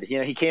pod.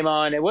 He came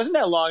on. It wasn't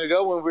that long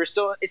ago when we were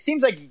still. It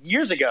seems like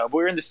years ago. But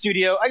we were in the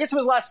studio. I guess it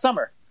was last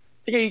summer.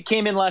 I think he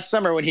came in last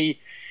summer when he.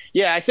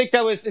 Yeah, I think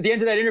that was at the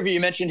end of that interview. You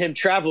mentioned him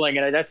traveling,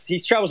 and he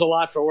travels a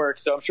lot for work.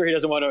 So I'm sure he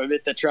doesn't want to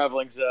admit that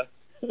traveling's.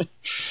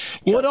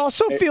 Well, it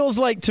also feels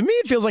like, to me,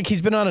 it feels like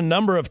he's been on a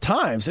number of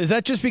times. Is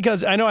that just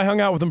because I know I hung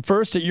out with him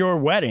first at your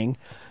wedding,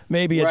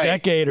 maybe a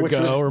decade ago, which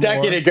was or a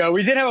decade more. ago.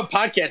 We did have a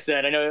podcast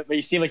then. I know, but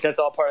you seem like that's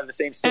all part of the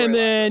same story. And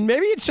then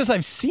maybe it's just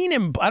I've seen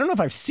him. I don't know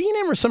if I've seen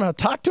him or somehow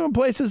talked to him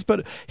places,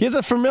 but he has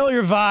a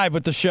familiar vibe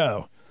with the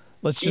show.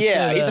 Let's just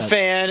say he's that. a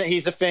fan.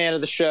 He's a fan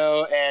of the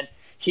show, and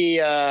he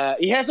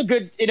has a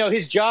good,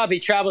 his job.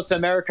 He travels to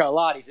America a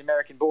lot. He's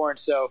American born,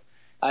 so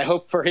I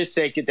hope for his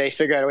sake that they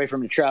figure out a way for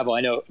him to travel.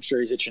 I'm sure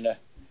he's itching to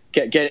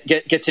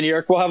get to New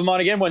York. We'll have him on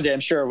again one day. I'm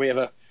sure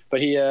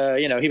but he,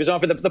 he was on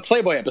for the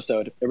Playboy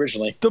episode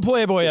originally. The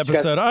Playboy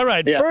episode. All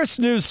right. Yeah. First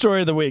news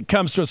story of the week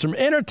comes to us from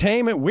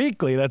Entertainment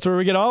Weekly. That's where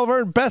we get all of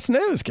our best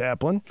news,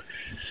 Kaplan.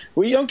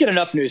 We don't get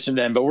enough news from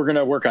them, but we're going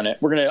to work on it.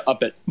 We're going to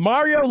up it.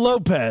 Mario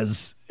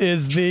Lopez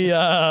is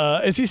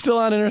is he still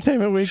on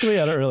Entertainment Weekly?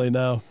 I don't really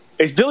know.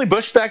 Is Billy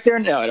Bush back there?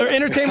 No. Or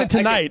Entertainment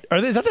Tonight.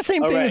 Is that the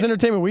same thing as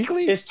Entertainment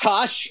Weekly? Is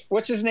Tosh,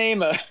 what's his name?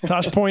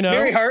 Tosh.0.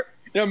 Mary Hart.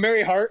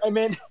 Mary Hart, I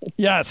mean.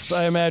 Yes,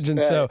 I imagine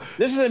so.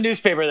 This is a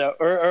newspaper, though,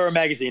 or a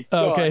magazine.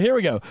 Okay, here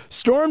we go.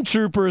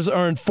 Stormtroopers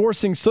are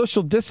enforcing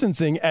social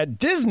distancing at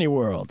Disney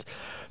World.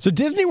 So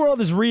Disney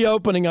World is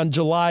reopening on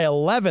July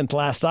 11th,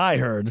 last I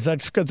heard. Is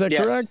that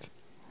correct?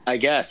 I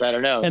guess. I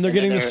don't know. And they're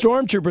getting the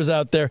stormtroopers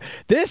out there.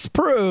 This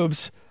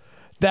proves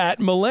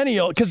that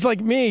millennial, because like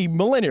me,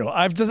 millennial,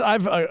 I've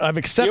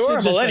accepted You're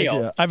a this millennial.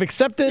 idea. I've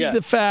accepted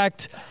the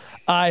fact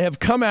I have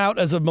come out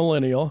as a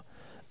millennial.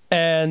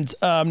 And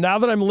now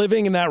that I'm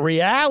living in that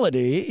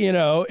reality,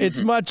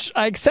 it's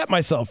I accept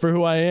myself for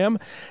who I am.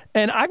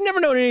 And I've never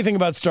known anything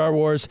about Star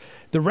Wars.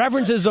 The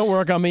references don't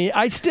work on me.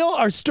 Are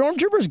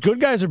stormtroopers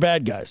good guys or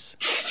bad guys?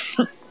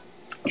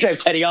 Should I have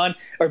Teddy on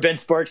or Ben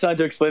Sparks on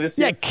to explain this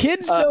to you? Yeah,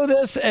 kids know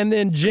this, and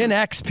then Gen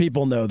X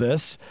people know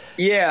this.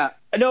 Yeah.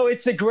 No,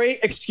 it's a great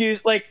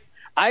excuse. Like,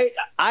 I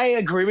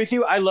agree with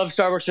you. I love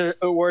Star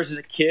Wars as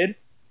a kid,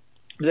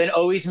 but then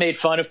always made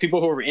fun of people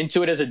who were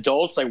into it as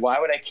adults. Like, why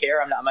would I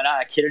care? I'm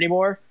not a kid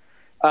anymore.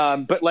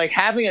 But like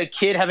having a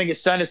kid, having a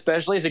son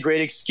especially, is a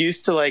great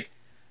excuse to like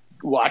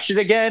watch it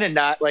again and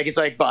not like it's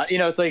like, you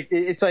know,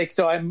 it's like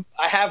so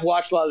I have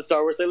watched a lot of the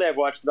Star Wars lately. I've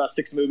watched about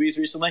 6 movies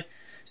recently,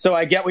 so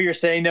I get what you're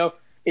saying though.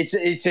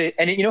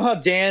 And you know how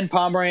Dan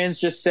Pomerantz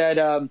just said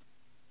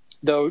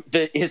though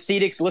his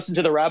Hasidics listen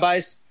to the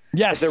rabbis.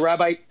 Yes,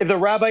 if the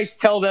rabbis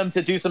tell them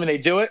to do something, they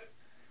do it.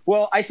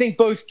 Well, I think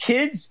both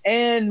kids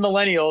and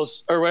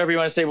millennials or whatever you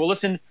want to say will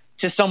listen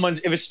to someone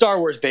if it's Star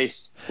Wars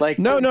based. Like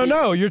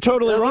no, you're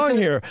totally wrong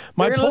here.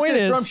 My point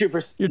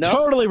is, you're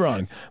totally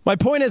wrong. My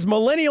point is,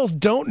 millennials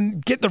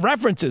don't get the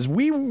references.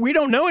 We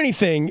don't know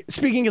anything.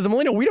 Speaking as a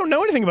millennial, we don't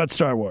know anything about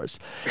Star Wars.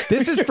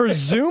 This is for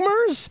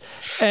Zoomers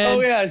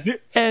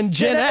and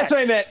Gen X.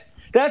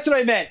 That's what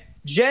I meant.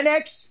 Gen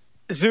X,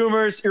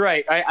 Zoomers. You're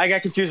right. I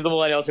got confused with the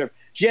millennial term.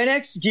 Gen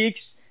X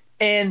geeks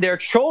and their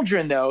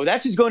children, though.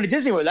 That's who's going to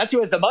Disney World. That's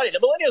who has the money. The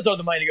millennials don't have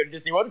the money to go to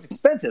Disney World. It's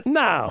expensive.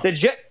 No.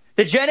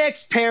 The Gen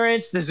X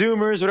parents, the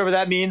Zoomers, whatever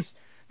that means,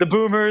 the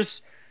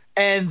Boomers,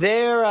 and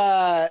their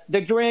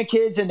the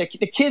grandkids and the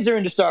kids are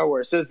into Star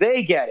Wars, so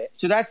they get it.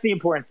 So that's the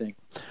important thing.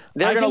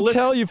 I can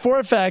tell you for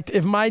a fact,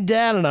 if my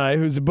dad and I,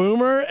 who's a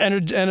boomer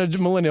and a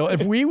millennial,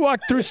 if we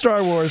walked through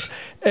Star Wars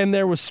and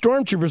there was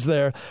stormtroopers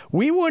there,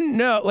 we wouldn't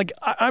know. Like,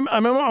 I'm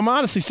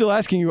honestly still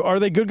asking you: are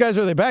they good guys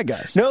or are they bad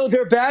guys? No,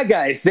 they're bad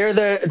guys.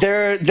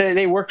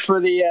 They work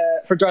for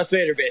for Darth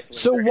Vader, basically.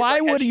 So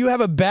why would you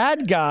have a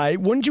bad guy?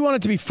 Wouldn't you want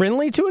it to be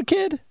friendly to a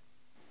kid?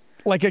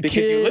 Like a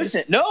because kid? You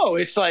listen. No,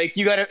 it's like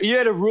you got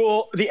to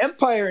rule. The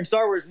Empire in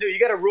Star Wars knew you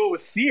got to rule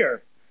with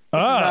fear.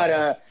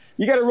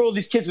 You got to rule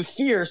these kids with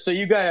fear, so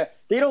they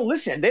don't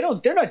listen. They're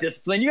not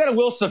disciplined. You got to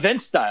Will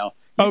Savant style.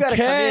 You gotta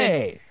come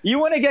in. You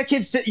want to get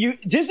kids to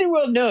Disney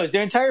World knows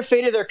their entire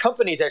fate of their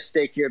company is at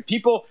stake here.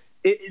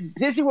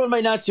 Disney World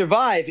might not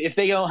survive if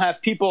they don't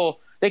have people.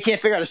 They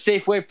can't figure out a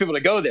safe way for people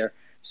to go there.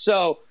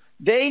 So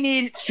they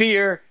need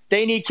fear.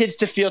 They need kids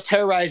to feel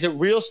terrorized that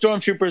real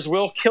stormtroopers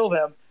will kill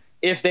them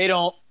if they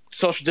don't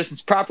social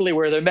distance properly,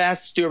 wear their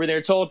masks, do everything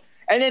they're told.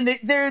 And then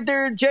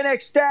their Gen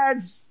X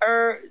dads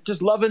are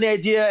just loving the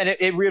idea, and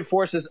it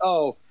reinforces.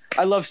 Oh,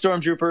 I love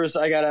stormtroopers.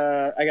 I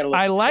gotta. Listen.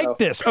 I like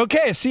this.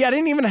 Okay, see, I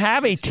didn't even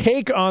have a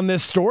take on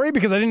this story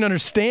because I didn't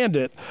understand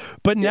it.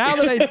 But now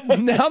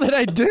that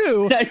I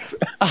do,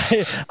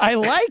 I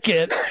like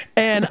it,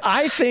 and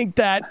I think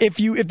that if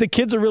the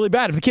kids are really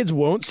bad, if the kids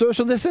won't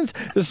social distance,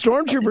 the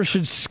stormtroopers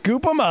should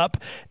scoop them up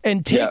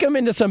and take them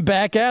into some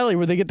back alley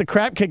where they get the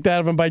crap kicked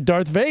out of them by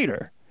Darth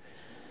Vader.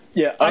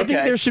 Yeah, okay. I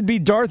think there should be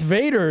Darth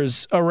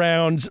Vaders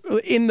around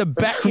in the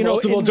back.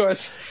 Multiple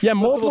Darth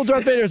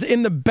Vaders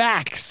in the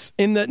backs,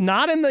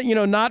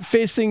 not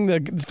facing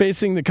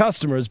the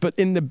customers, but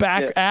in the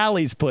back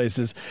alleys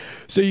places,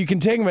 so you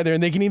can take them right there,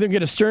 and they can either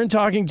get a stern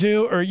talking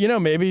to, or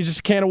maybe just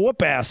a can of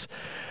whoop ass.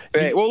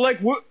 Right. Well, like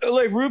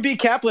Ruby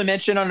Kaplan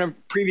mentioned on a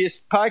previous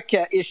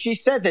podcast, she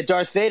said that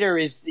Darth Vader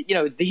is,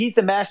 he's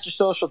the master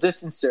social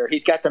distancer.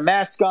 He's got the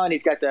mask on.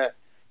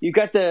 You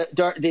got the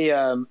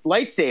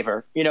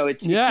lightsaber, it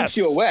keeps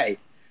you away.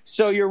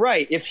 So you're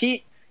right. If you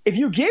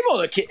give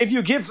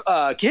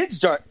kids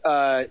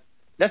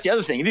that's the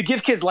other thing. If you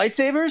give kids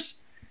lightsabers,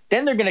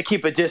 then they're going to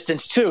keep a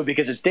distance too,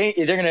 because they're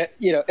going to,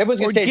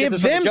 everyone's going to stay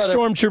give them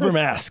stormtrooper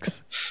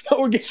masks,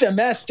 or give them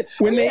masks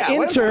when they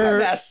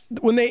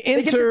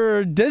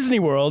enter Disney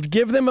World.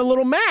 Give them a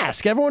little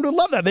mask. Everyone would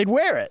love that. They'd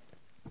wear it.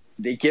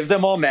 They give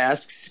them all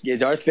masks.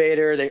 Darth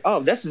Vader.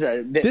 This is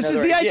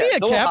the idea,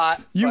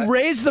 Cap. You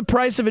raise the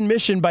price of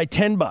admission by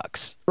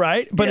 $10,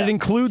 right? But it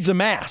includes a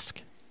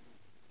mask.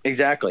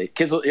 Exactly.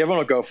 Everyone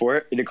will go for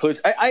it. It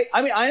includes. I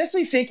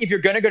honestly think if you're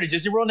going to go to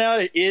Disney World now,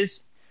 it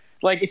is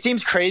like, it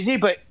seems crazy,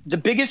 but the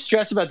biggest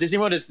stress about Disney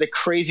World is the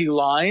crazy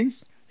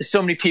lines. There's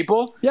so many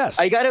people. Yes.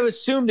 I got to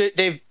assume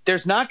that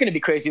there's not going to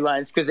be crazy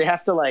lines because they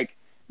have to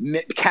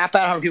cap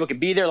out how many people can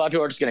be there. A lot of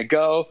people are just going to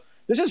go.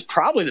 This is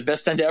probably the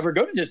best time to ever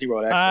go to Disney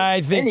World, actually.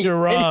 I think you're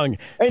wrong.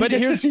 But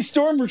here's to see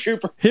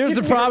Stormtrooper. Here's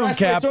the problem,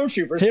 Cap.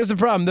 Here's the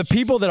problem. The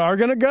people that are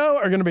going to go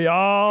are going to be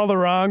all the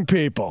wrong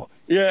people.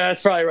 Yeah,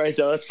 that's probably right,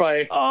 though. That's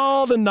probably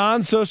all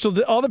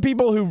the all the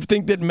people who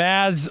think that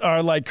Maz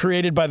are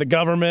created by the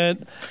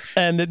government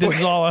and that this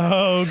is all a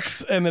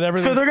hoax and that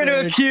everything. So they're going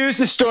to accuse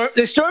the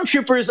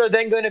Stormtroopers are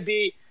then going to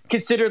be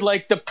considered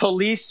like the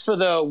police for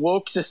the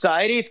woke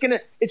society. It's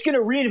gonna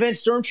reinvent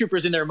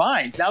Stormtroopers in their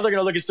mind. Now they're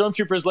going to look at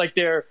Stormtroopers like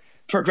they're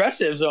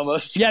progressives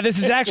almost. Yeah, this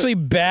is actually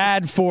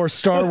bad for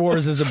Star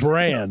Wars as a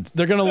brand.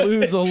 They're going to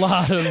lose a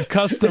lot of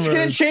customers. It's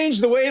going to change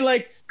the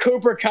way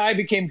Cobra Kai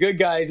became good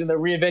guys in the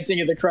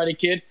reinventing of the Karate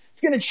Kid. It's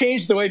going to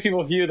change the way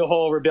people view the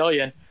whole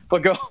rebellion.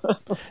 But go.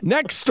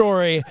 Next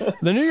story,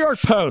 the New York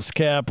Post,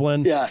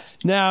 Kaplan. Yes.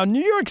 Now,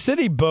 New York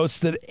City boasts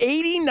that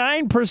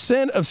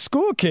 89% of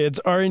school kids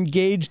are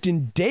engaged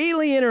in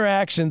daily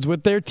interactions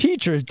with their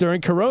teachers during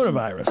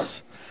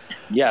coronavirus.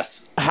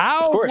 Yes.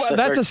 How? Of course,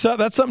 That's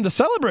something to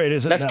celebrate,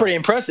 isn't it? That's pretty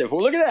impressive.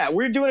 Well, look at that.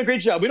 We're doing a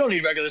great job. We don't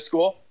need regular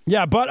school.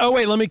 Yeah, but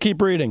let me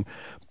keep reading.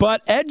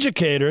 But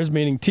educators,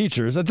 meaning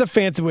teachers, that's a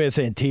fancy way of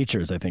saying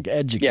teachers, I think,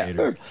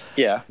 educators.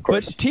 Yeah, of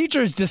course. But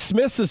teachers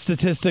dismiss the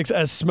statistics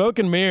as smoke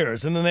and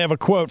mirrors. And then they have a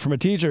quote from a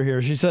teacher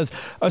here. She says,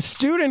 a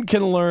student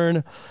can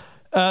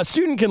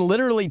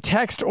literally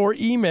text or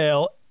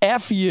email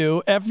F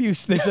you,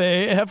 they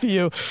say F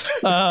you,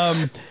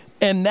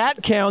 and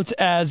that counts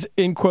as,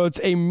 in quotes,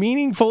 a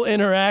meaningful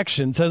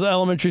interaction, says an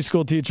elementary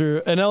school teacher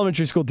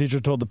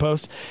told the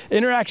Post.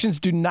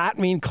 Interactions do not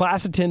mean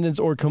class attendance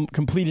or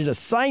completed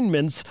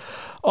assignments.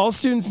 All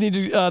students need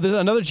to,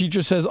 another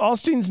teacher says, all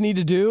students need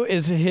to do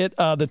is hit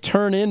the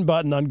turn in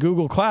button on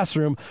Google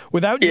Classroom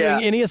without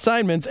doing any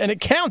assignments, and it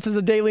counts as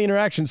a daily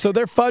interaction. So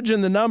they're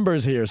fudging the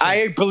numbers here. So.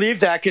 I believe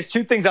that, because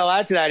two things I'll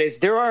add to that is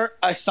there are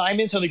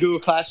assignments on the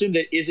Google Classroom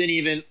that isn't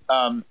even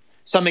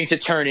something to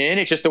turn in.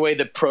 It's just the way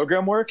the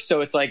program works.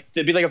 So it's like,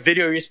 it'd be like a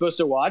video you're supposed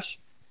to watch,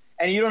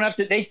 and you don't have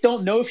to, they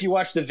don't know if you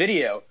watched the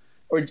video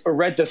or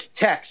read the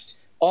text.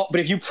 But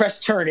if you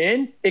press turn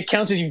in, it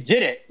counts as you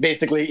did it,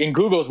 basically, in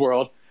Google's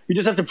world. You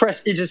just have to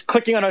press, you're just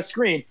clicking on a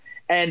screen.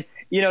 And,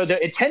 the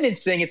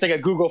attendance thing, it's like a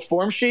Google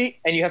form sheet,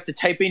 and you have to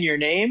type in your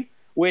name,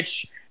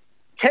 which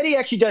Teddy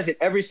actually does it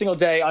every single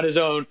day on his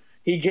own.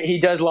 He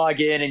does log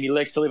in and he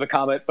likes to leave a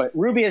comment, but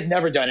Ruby has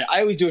never done it. I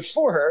always do it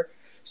for her.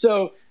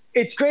 So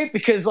it's great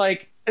because,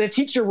 like, the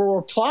teacher will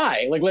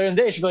reply, like, later in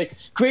the day. She'll be like,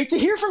 great to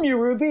hear from you,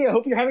 Ruby. I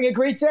hope you're having a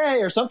great day,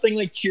 or something,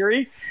 like,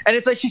 cheery. And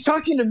it's like, she's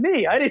talking to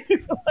me. I didn't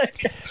even,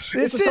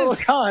 this is,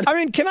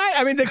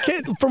 the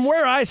kid, from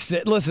where I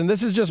sit, listen,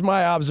 this is just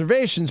my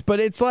observations, but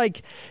it's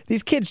like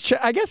these kids,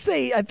 I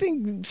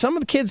think some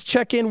of the kids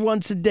check in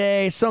once a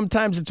day.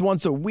 Sometimes it's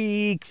once a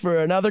week. For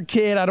another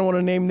kid, I don't want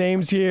to name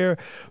names here,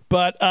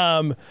 but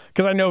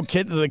because I know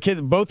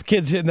both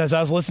kids in this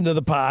house listen to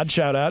the pod.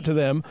 Shout out to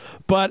them.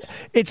 But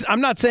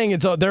I'm not saying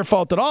it's their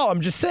fault at all.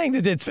 I'm just saying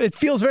that it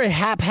feels very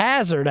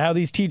haphazard how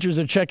these teachers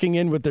are checking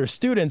in with their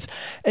students.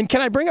 And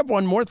can I bring up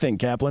one more thing,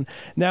 Kaplan?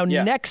 Now,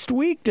 next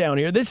week down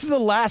here, this is the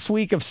last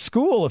week of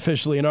school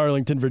officially in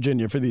Arlington,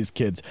 Virginia for these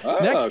kids.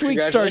 Next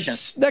week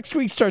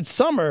starts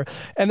summer,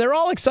 and they're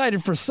all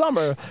excited for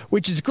summer,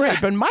 which is great.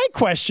 But my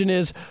question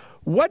is,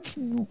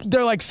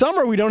 they're like,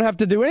 summer, we don't have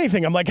to do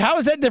anything. I'm like, how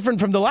is that different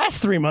from the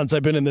last 3 months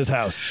I've been in this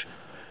house?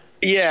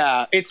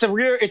 Yeah, it's a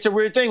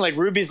weird thing. Like,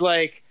 Ruby's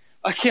like,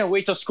 I can't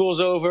wait till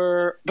school's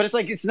over. But it's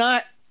like, it's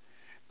not.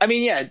 I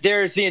mean, yeah,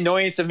 there's the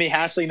annoyance of me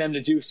hassling them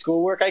to do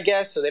schoolwork, I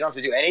guess, so they don't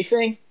have to do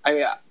anything.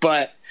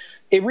 But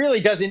it really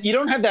doesn't. You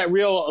don't have that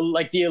real,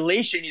 like, the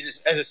elation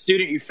as a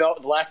student you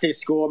felt the last day of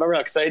school. Remember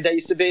how excited that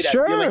used to be? That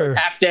feeling of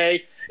half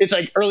day. It's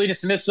like early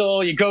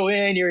dismissal. You go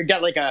in,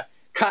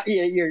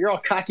 you're all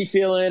cocky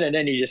feeling, and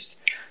then you just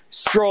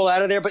stroll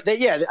out of there. But I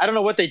don't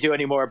know what they do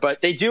anymore.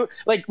 But they do.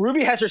 Like,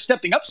 Ruby has her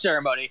stepping up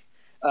ceremony.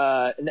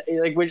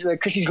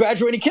 Because she's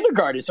graduating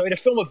kindergarten. So I had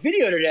to film a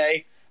video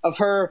today of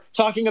her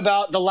talking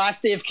about the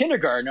last day of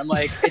kindergarten. I'm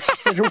like,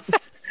 it's like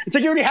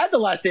you already had the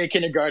last day of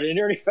kindergarten.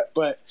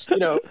 But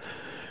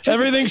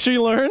everything she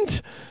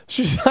learned.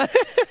 She's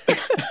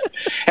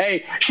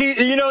hey,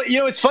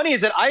 what's funny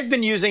is that I've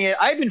been using it.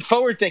 I've been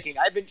forward thinking.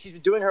 She's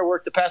been doing her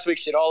work the past week.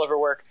 She did all of her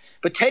work.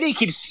 But Teddy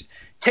keeps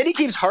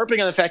harping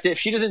on the fact that if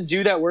she doesn't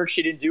do that work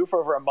she didn't do for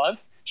over a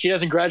month, she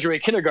doesn't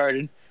graduate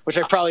kindergarten. Which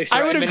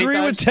I would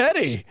agree with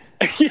Teddy.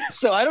 Yeah,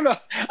 so I don't know.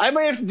 I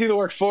might have to do the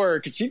work for her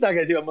because she's not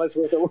going to do a month's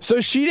worth of work.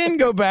 So she didn't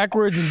go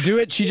backwards and do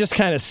it. She just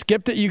kind of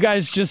skipped it. You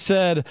guys just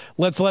said,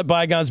 let's let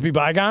bygones be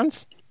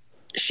bygones.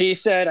 She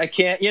said, I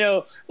can't,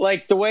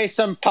 like the way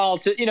some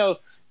politicians,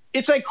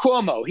 it's like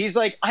Cuomo. He's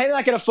like, I'm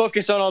not going to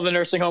focus on all the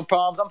nursing home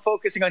problems. I'm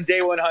focusing on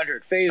day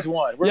 100, phase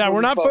 1.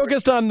 We're not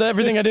focused on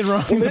everything I did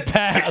wrong in the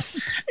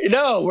past.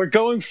 No, we're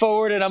going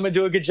forward, and I'm going to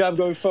do a good job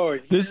going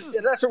forward.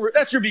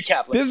 That's Ruby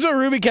Kaplan. This is what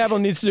Ruby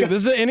Kaplan needs to do.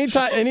 This is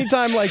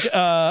anytime like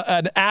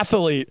an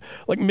athlete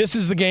like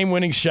misses the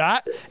game-winning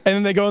shot, and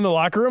then they go in the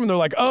locker room and they're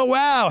like, "Oh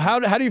wow, how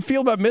do you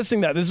feel about missing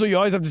that?" This is what you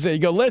always have to say. You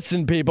go,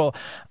 "Listen, people,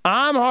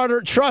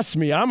 trust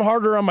me, I'm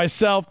harder on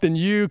myself than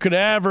you could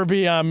ever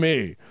be on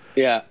me."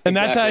 Yeah, and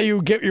that's how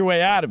you get your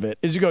way out of it.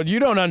 Is you go, you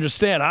don't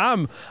understand.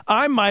 I'm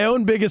my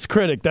own biggest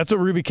critic. That's what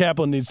Ruby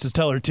Kaplan needs to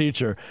tell her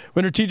teacher.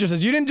 When her teacher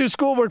says, "You didn't do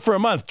schoolwork for a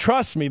month.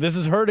 Trust me, this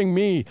is hurting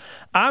me.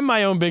 I'm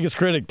my own biggest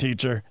critic,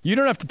 teacher. You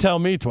don't have to tell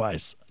me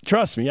twice.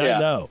 Trust me, I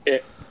know."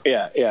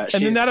 Yeah.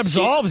 And then that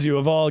absolves you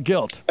of all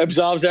guilt.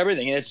 Absolves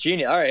everything, and it's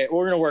genius. All right,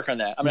 we're gonna work on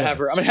that. I'm gonna have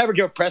her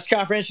give a press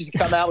conference. She's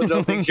gonna come out with an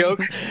opening joke.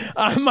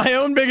 I'm my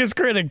own biggest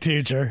critic,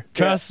 teacher.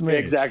 Trust me.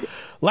 Exactly.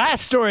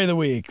 Last story of the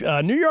week: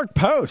 New York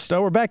Post.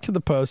 Oh, we're back to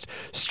the Post.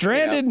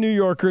 Stranded New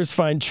Yorkers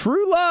find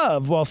true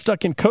love while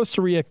stuck in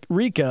Costa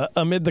Rica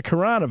amid the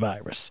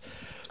coronavirus.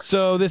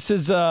 So this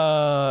is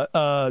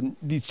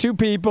these two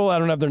people. I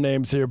don't have their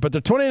names here, but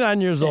they're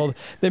 29 years old.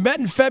 They met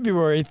in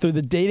February through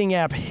the dating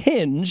app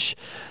Hinge.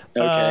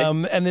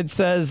 Okay. And it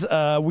says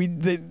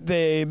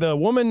the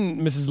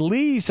woman, Mrs.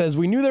 Lee, says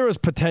we knew there was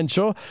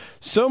potential,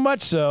 so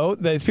much so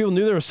these people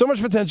knew there was so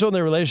much potential in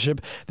their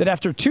relationship that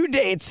after 2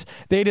 dates,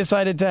 they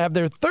decided to have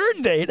their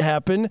third date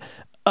happen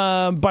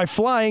by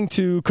flying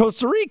to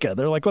Costa Rica.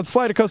 They're like, let's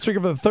fly to Costa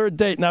Rica for the third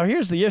date. Now,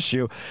 here's the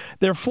issue.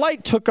 Their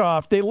flight took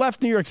off. They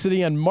left New York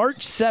City on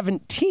March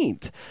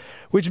 17th,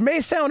 which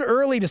may sound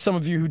early to some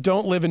of you who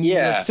don't live in New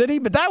York City,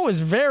 but that was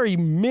very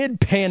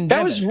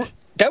mid-pandemic.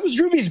 That was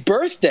Ruby's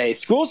birthday.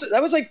 That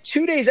was like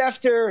 2 days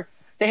after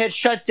they had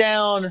shut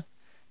down.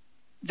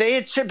 They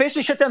had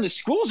basically shut down the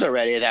schools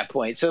already at that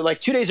point. So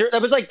like 2 days.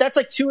 That's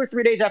like 2 or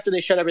 3 days after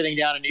they shut everything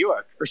down in New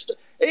York.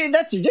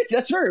 That's ridiculous.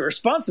 That's very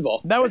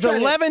irresponsible. That was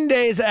 11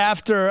 days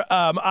after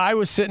I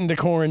was sitting to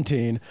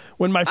quarantine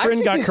when my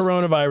friend got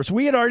coronavirus.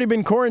 We had already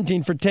been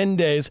quarantined for 10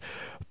 days.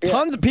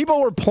 Tons of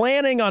people were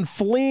planning on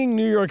fleeing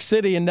New York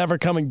City and never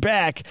coming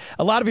back.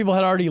 A lot of people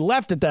had already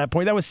left at that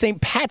point. That was St.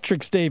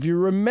 Patrick's Day. If you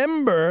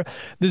remember,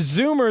 the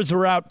Zoomers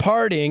were out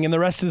partying and the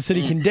rest of the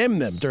city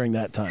condemned them during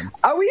that time.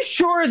 Are we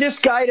sure this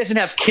guy doesn't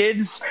have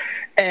kids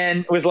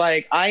and was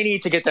like, I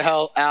need to get the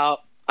hell out.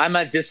 I'm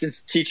at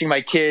distance teaching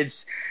my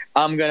kids.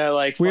 I'm going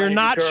to We're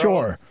not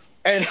sure.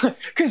 And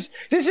because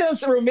this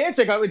sounds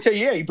romantic, I would tell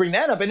you, you bring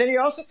that up. And then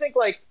you also think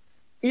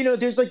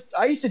there's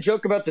I used to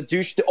joke about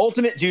the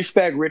ultimate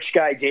douchebag rich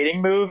guy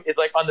dating move is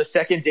on the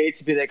second date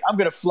to be like, I'm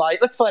going to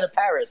let's fly to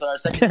Paris on our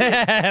second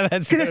date.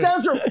 Because it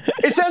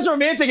sounds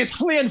romantic. It's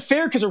completely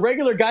unfair because a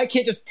regular guy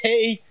can't just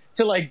pay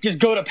to just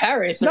go to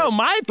Paris. No,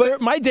 my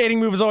dating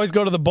move is always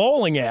go to the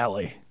bowling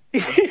alley.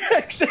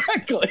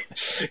 Exactly.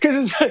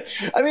 Because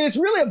it's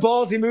really a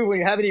ballsy move when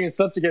you haven't even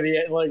slept together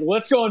yet.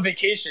 Let's go on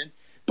vacation.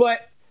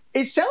 But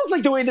it sounds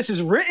like the way this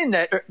is written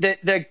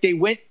that they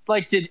went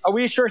are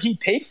we sure he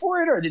paid for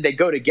it or did they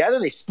go together?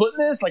 They split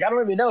this? I don't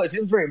even know. It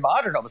seems very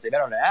modern almost. They met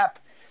on an app.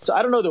 So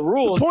I don't know the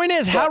rules. The point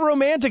is, how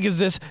romantic is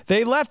this?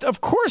 They left.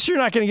 Of course you're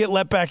not going to get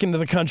let back into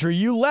the country.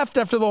 You left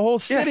after the whole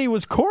city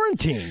was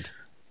quarantined.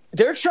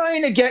 They're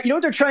trying to get,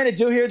 what they're trying to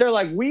do here? They're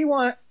like, we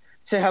want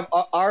to have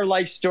our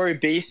life story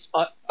based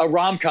on a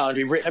rom-com to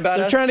be written about us.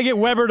 They're trying to get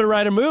Weber to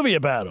write a movie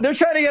about him. They're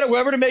trying to get a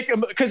Weber to make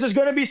because there's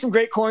going to be some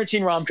great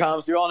quarantine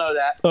rom-coms. We all know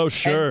that. Oh,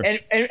 sure.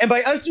 And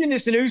by us doing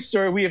this news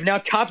story, we have now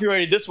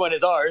copyrighted this one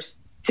as ours.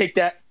 Take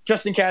that.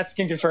 Justin Katz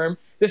can confirm.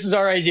 This is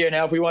our idea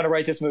now if we want to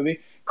write this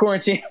movie.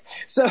 Quarantine.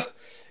 So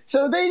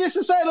they just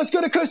decided, let's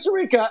go to Costa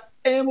Rica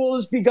and we'll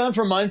just be gone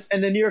for months.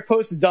 And the New York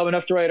Post is dumb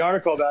enough to write an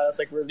article about us.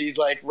 We're these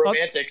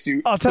romantics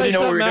who I'll tell you know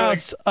what something we're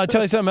else. doing. I'll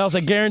tell you something else.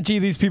 I guarantee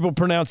these people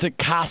pronounce it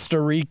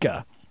Costa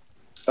Rica.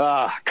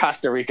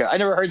 Costa Rica. I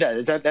never heard that.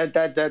 Is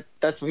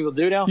that's what people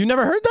do now? You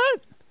never heard that?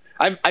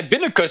 I've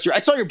been to Costa Rica. I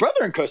saw your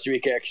brother in Costa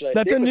Rica, actually.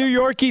 That's a New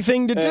Yorkie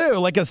thing to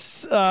do.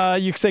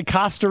 You say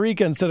Costa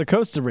Rica instead of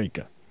Costa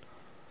Rica.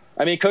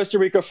 Costa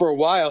Rica for a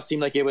while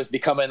seemed like it was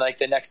becoming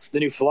the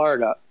new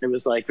Florida. It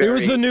was it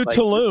was the new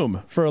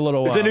Tulum for a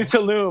little while. It was the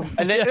new Tulum.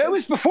 And then it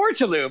was before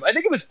Tulum. I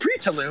think it was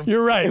pre-Tulum.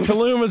 You're right.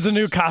 Tulum was the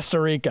new Costa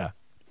Rica.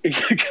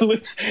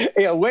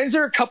 When's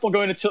there a couple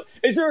going to Tulum?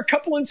 Is there a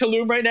couple in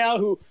Tulum right now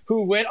who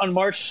went on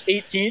March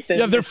 18th?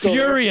 And they're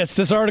furious.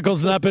 This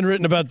article's not been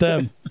written about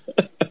them.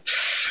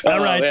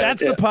 All right,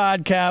 that's the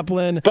pod,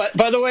 Kaplan. But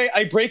by the way,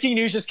 breaking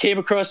news just came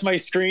across my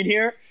screen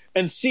here.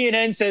 And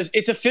CNN says,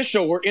 it's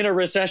official, we're in a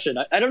recession.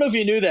 I don't know if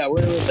you knew that.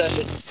 We're in a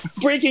recession.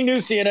 Breaking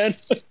news, CNN.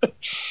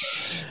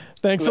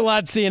 Thanks a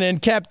lot,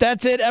 CNN. Cap,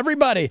 that's it,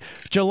 everybody.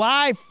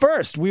 July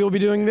 1st, we will be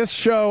doing this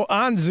show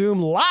on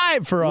Zoom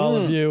live for all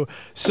of you.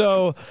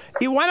 So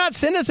why not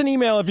send us an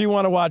email if you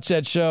want to watch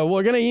that show?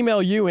 We're going to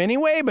email you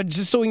anyway, but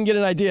just so we can get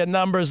an idea,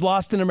 numbers,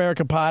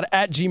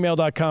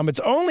 lostinamericapod@gmail.com. It's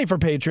only for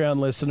Patreon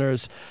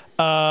listeners.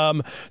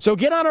 So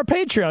get on our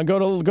Patreon. Go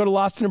to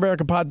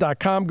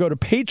lostinamericapod.com. Go to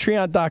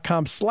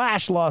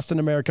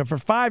patreon.com/lostinamerica. For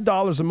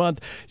 $5 a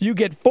month, you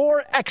get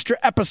 4 extra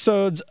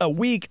episodes a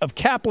week of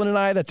Kaplan and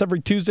I. That's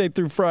every Tuesday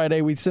through Friday.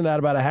 We send out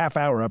about a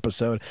half-hour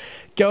episode.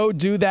 Go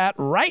do that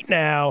right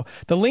now.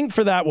 The link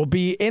for that will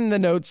be in the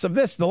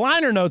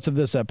liner notes of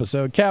this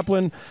episode.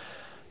 Kaplan,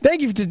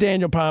 thank you to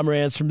Daniel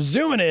Pomerantz from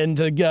Zooming In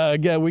to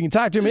we can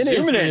talk to him in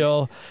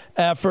Israel.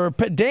 For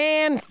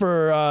Dan,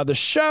 for the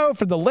show,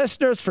 for the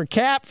listeners, for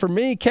Cap, for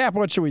me. Cap,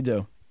 what should we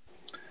do?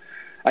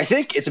 I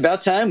think it's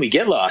about time we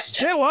get lost.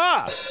 Get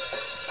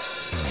lost.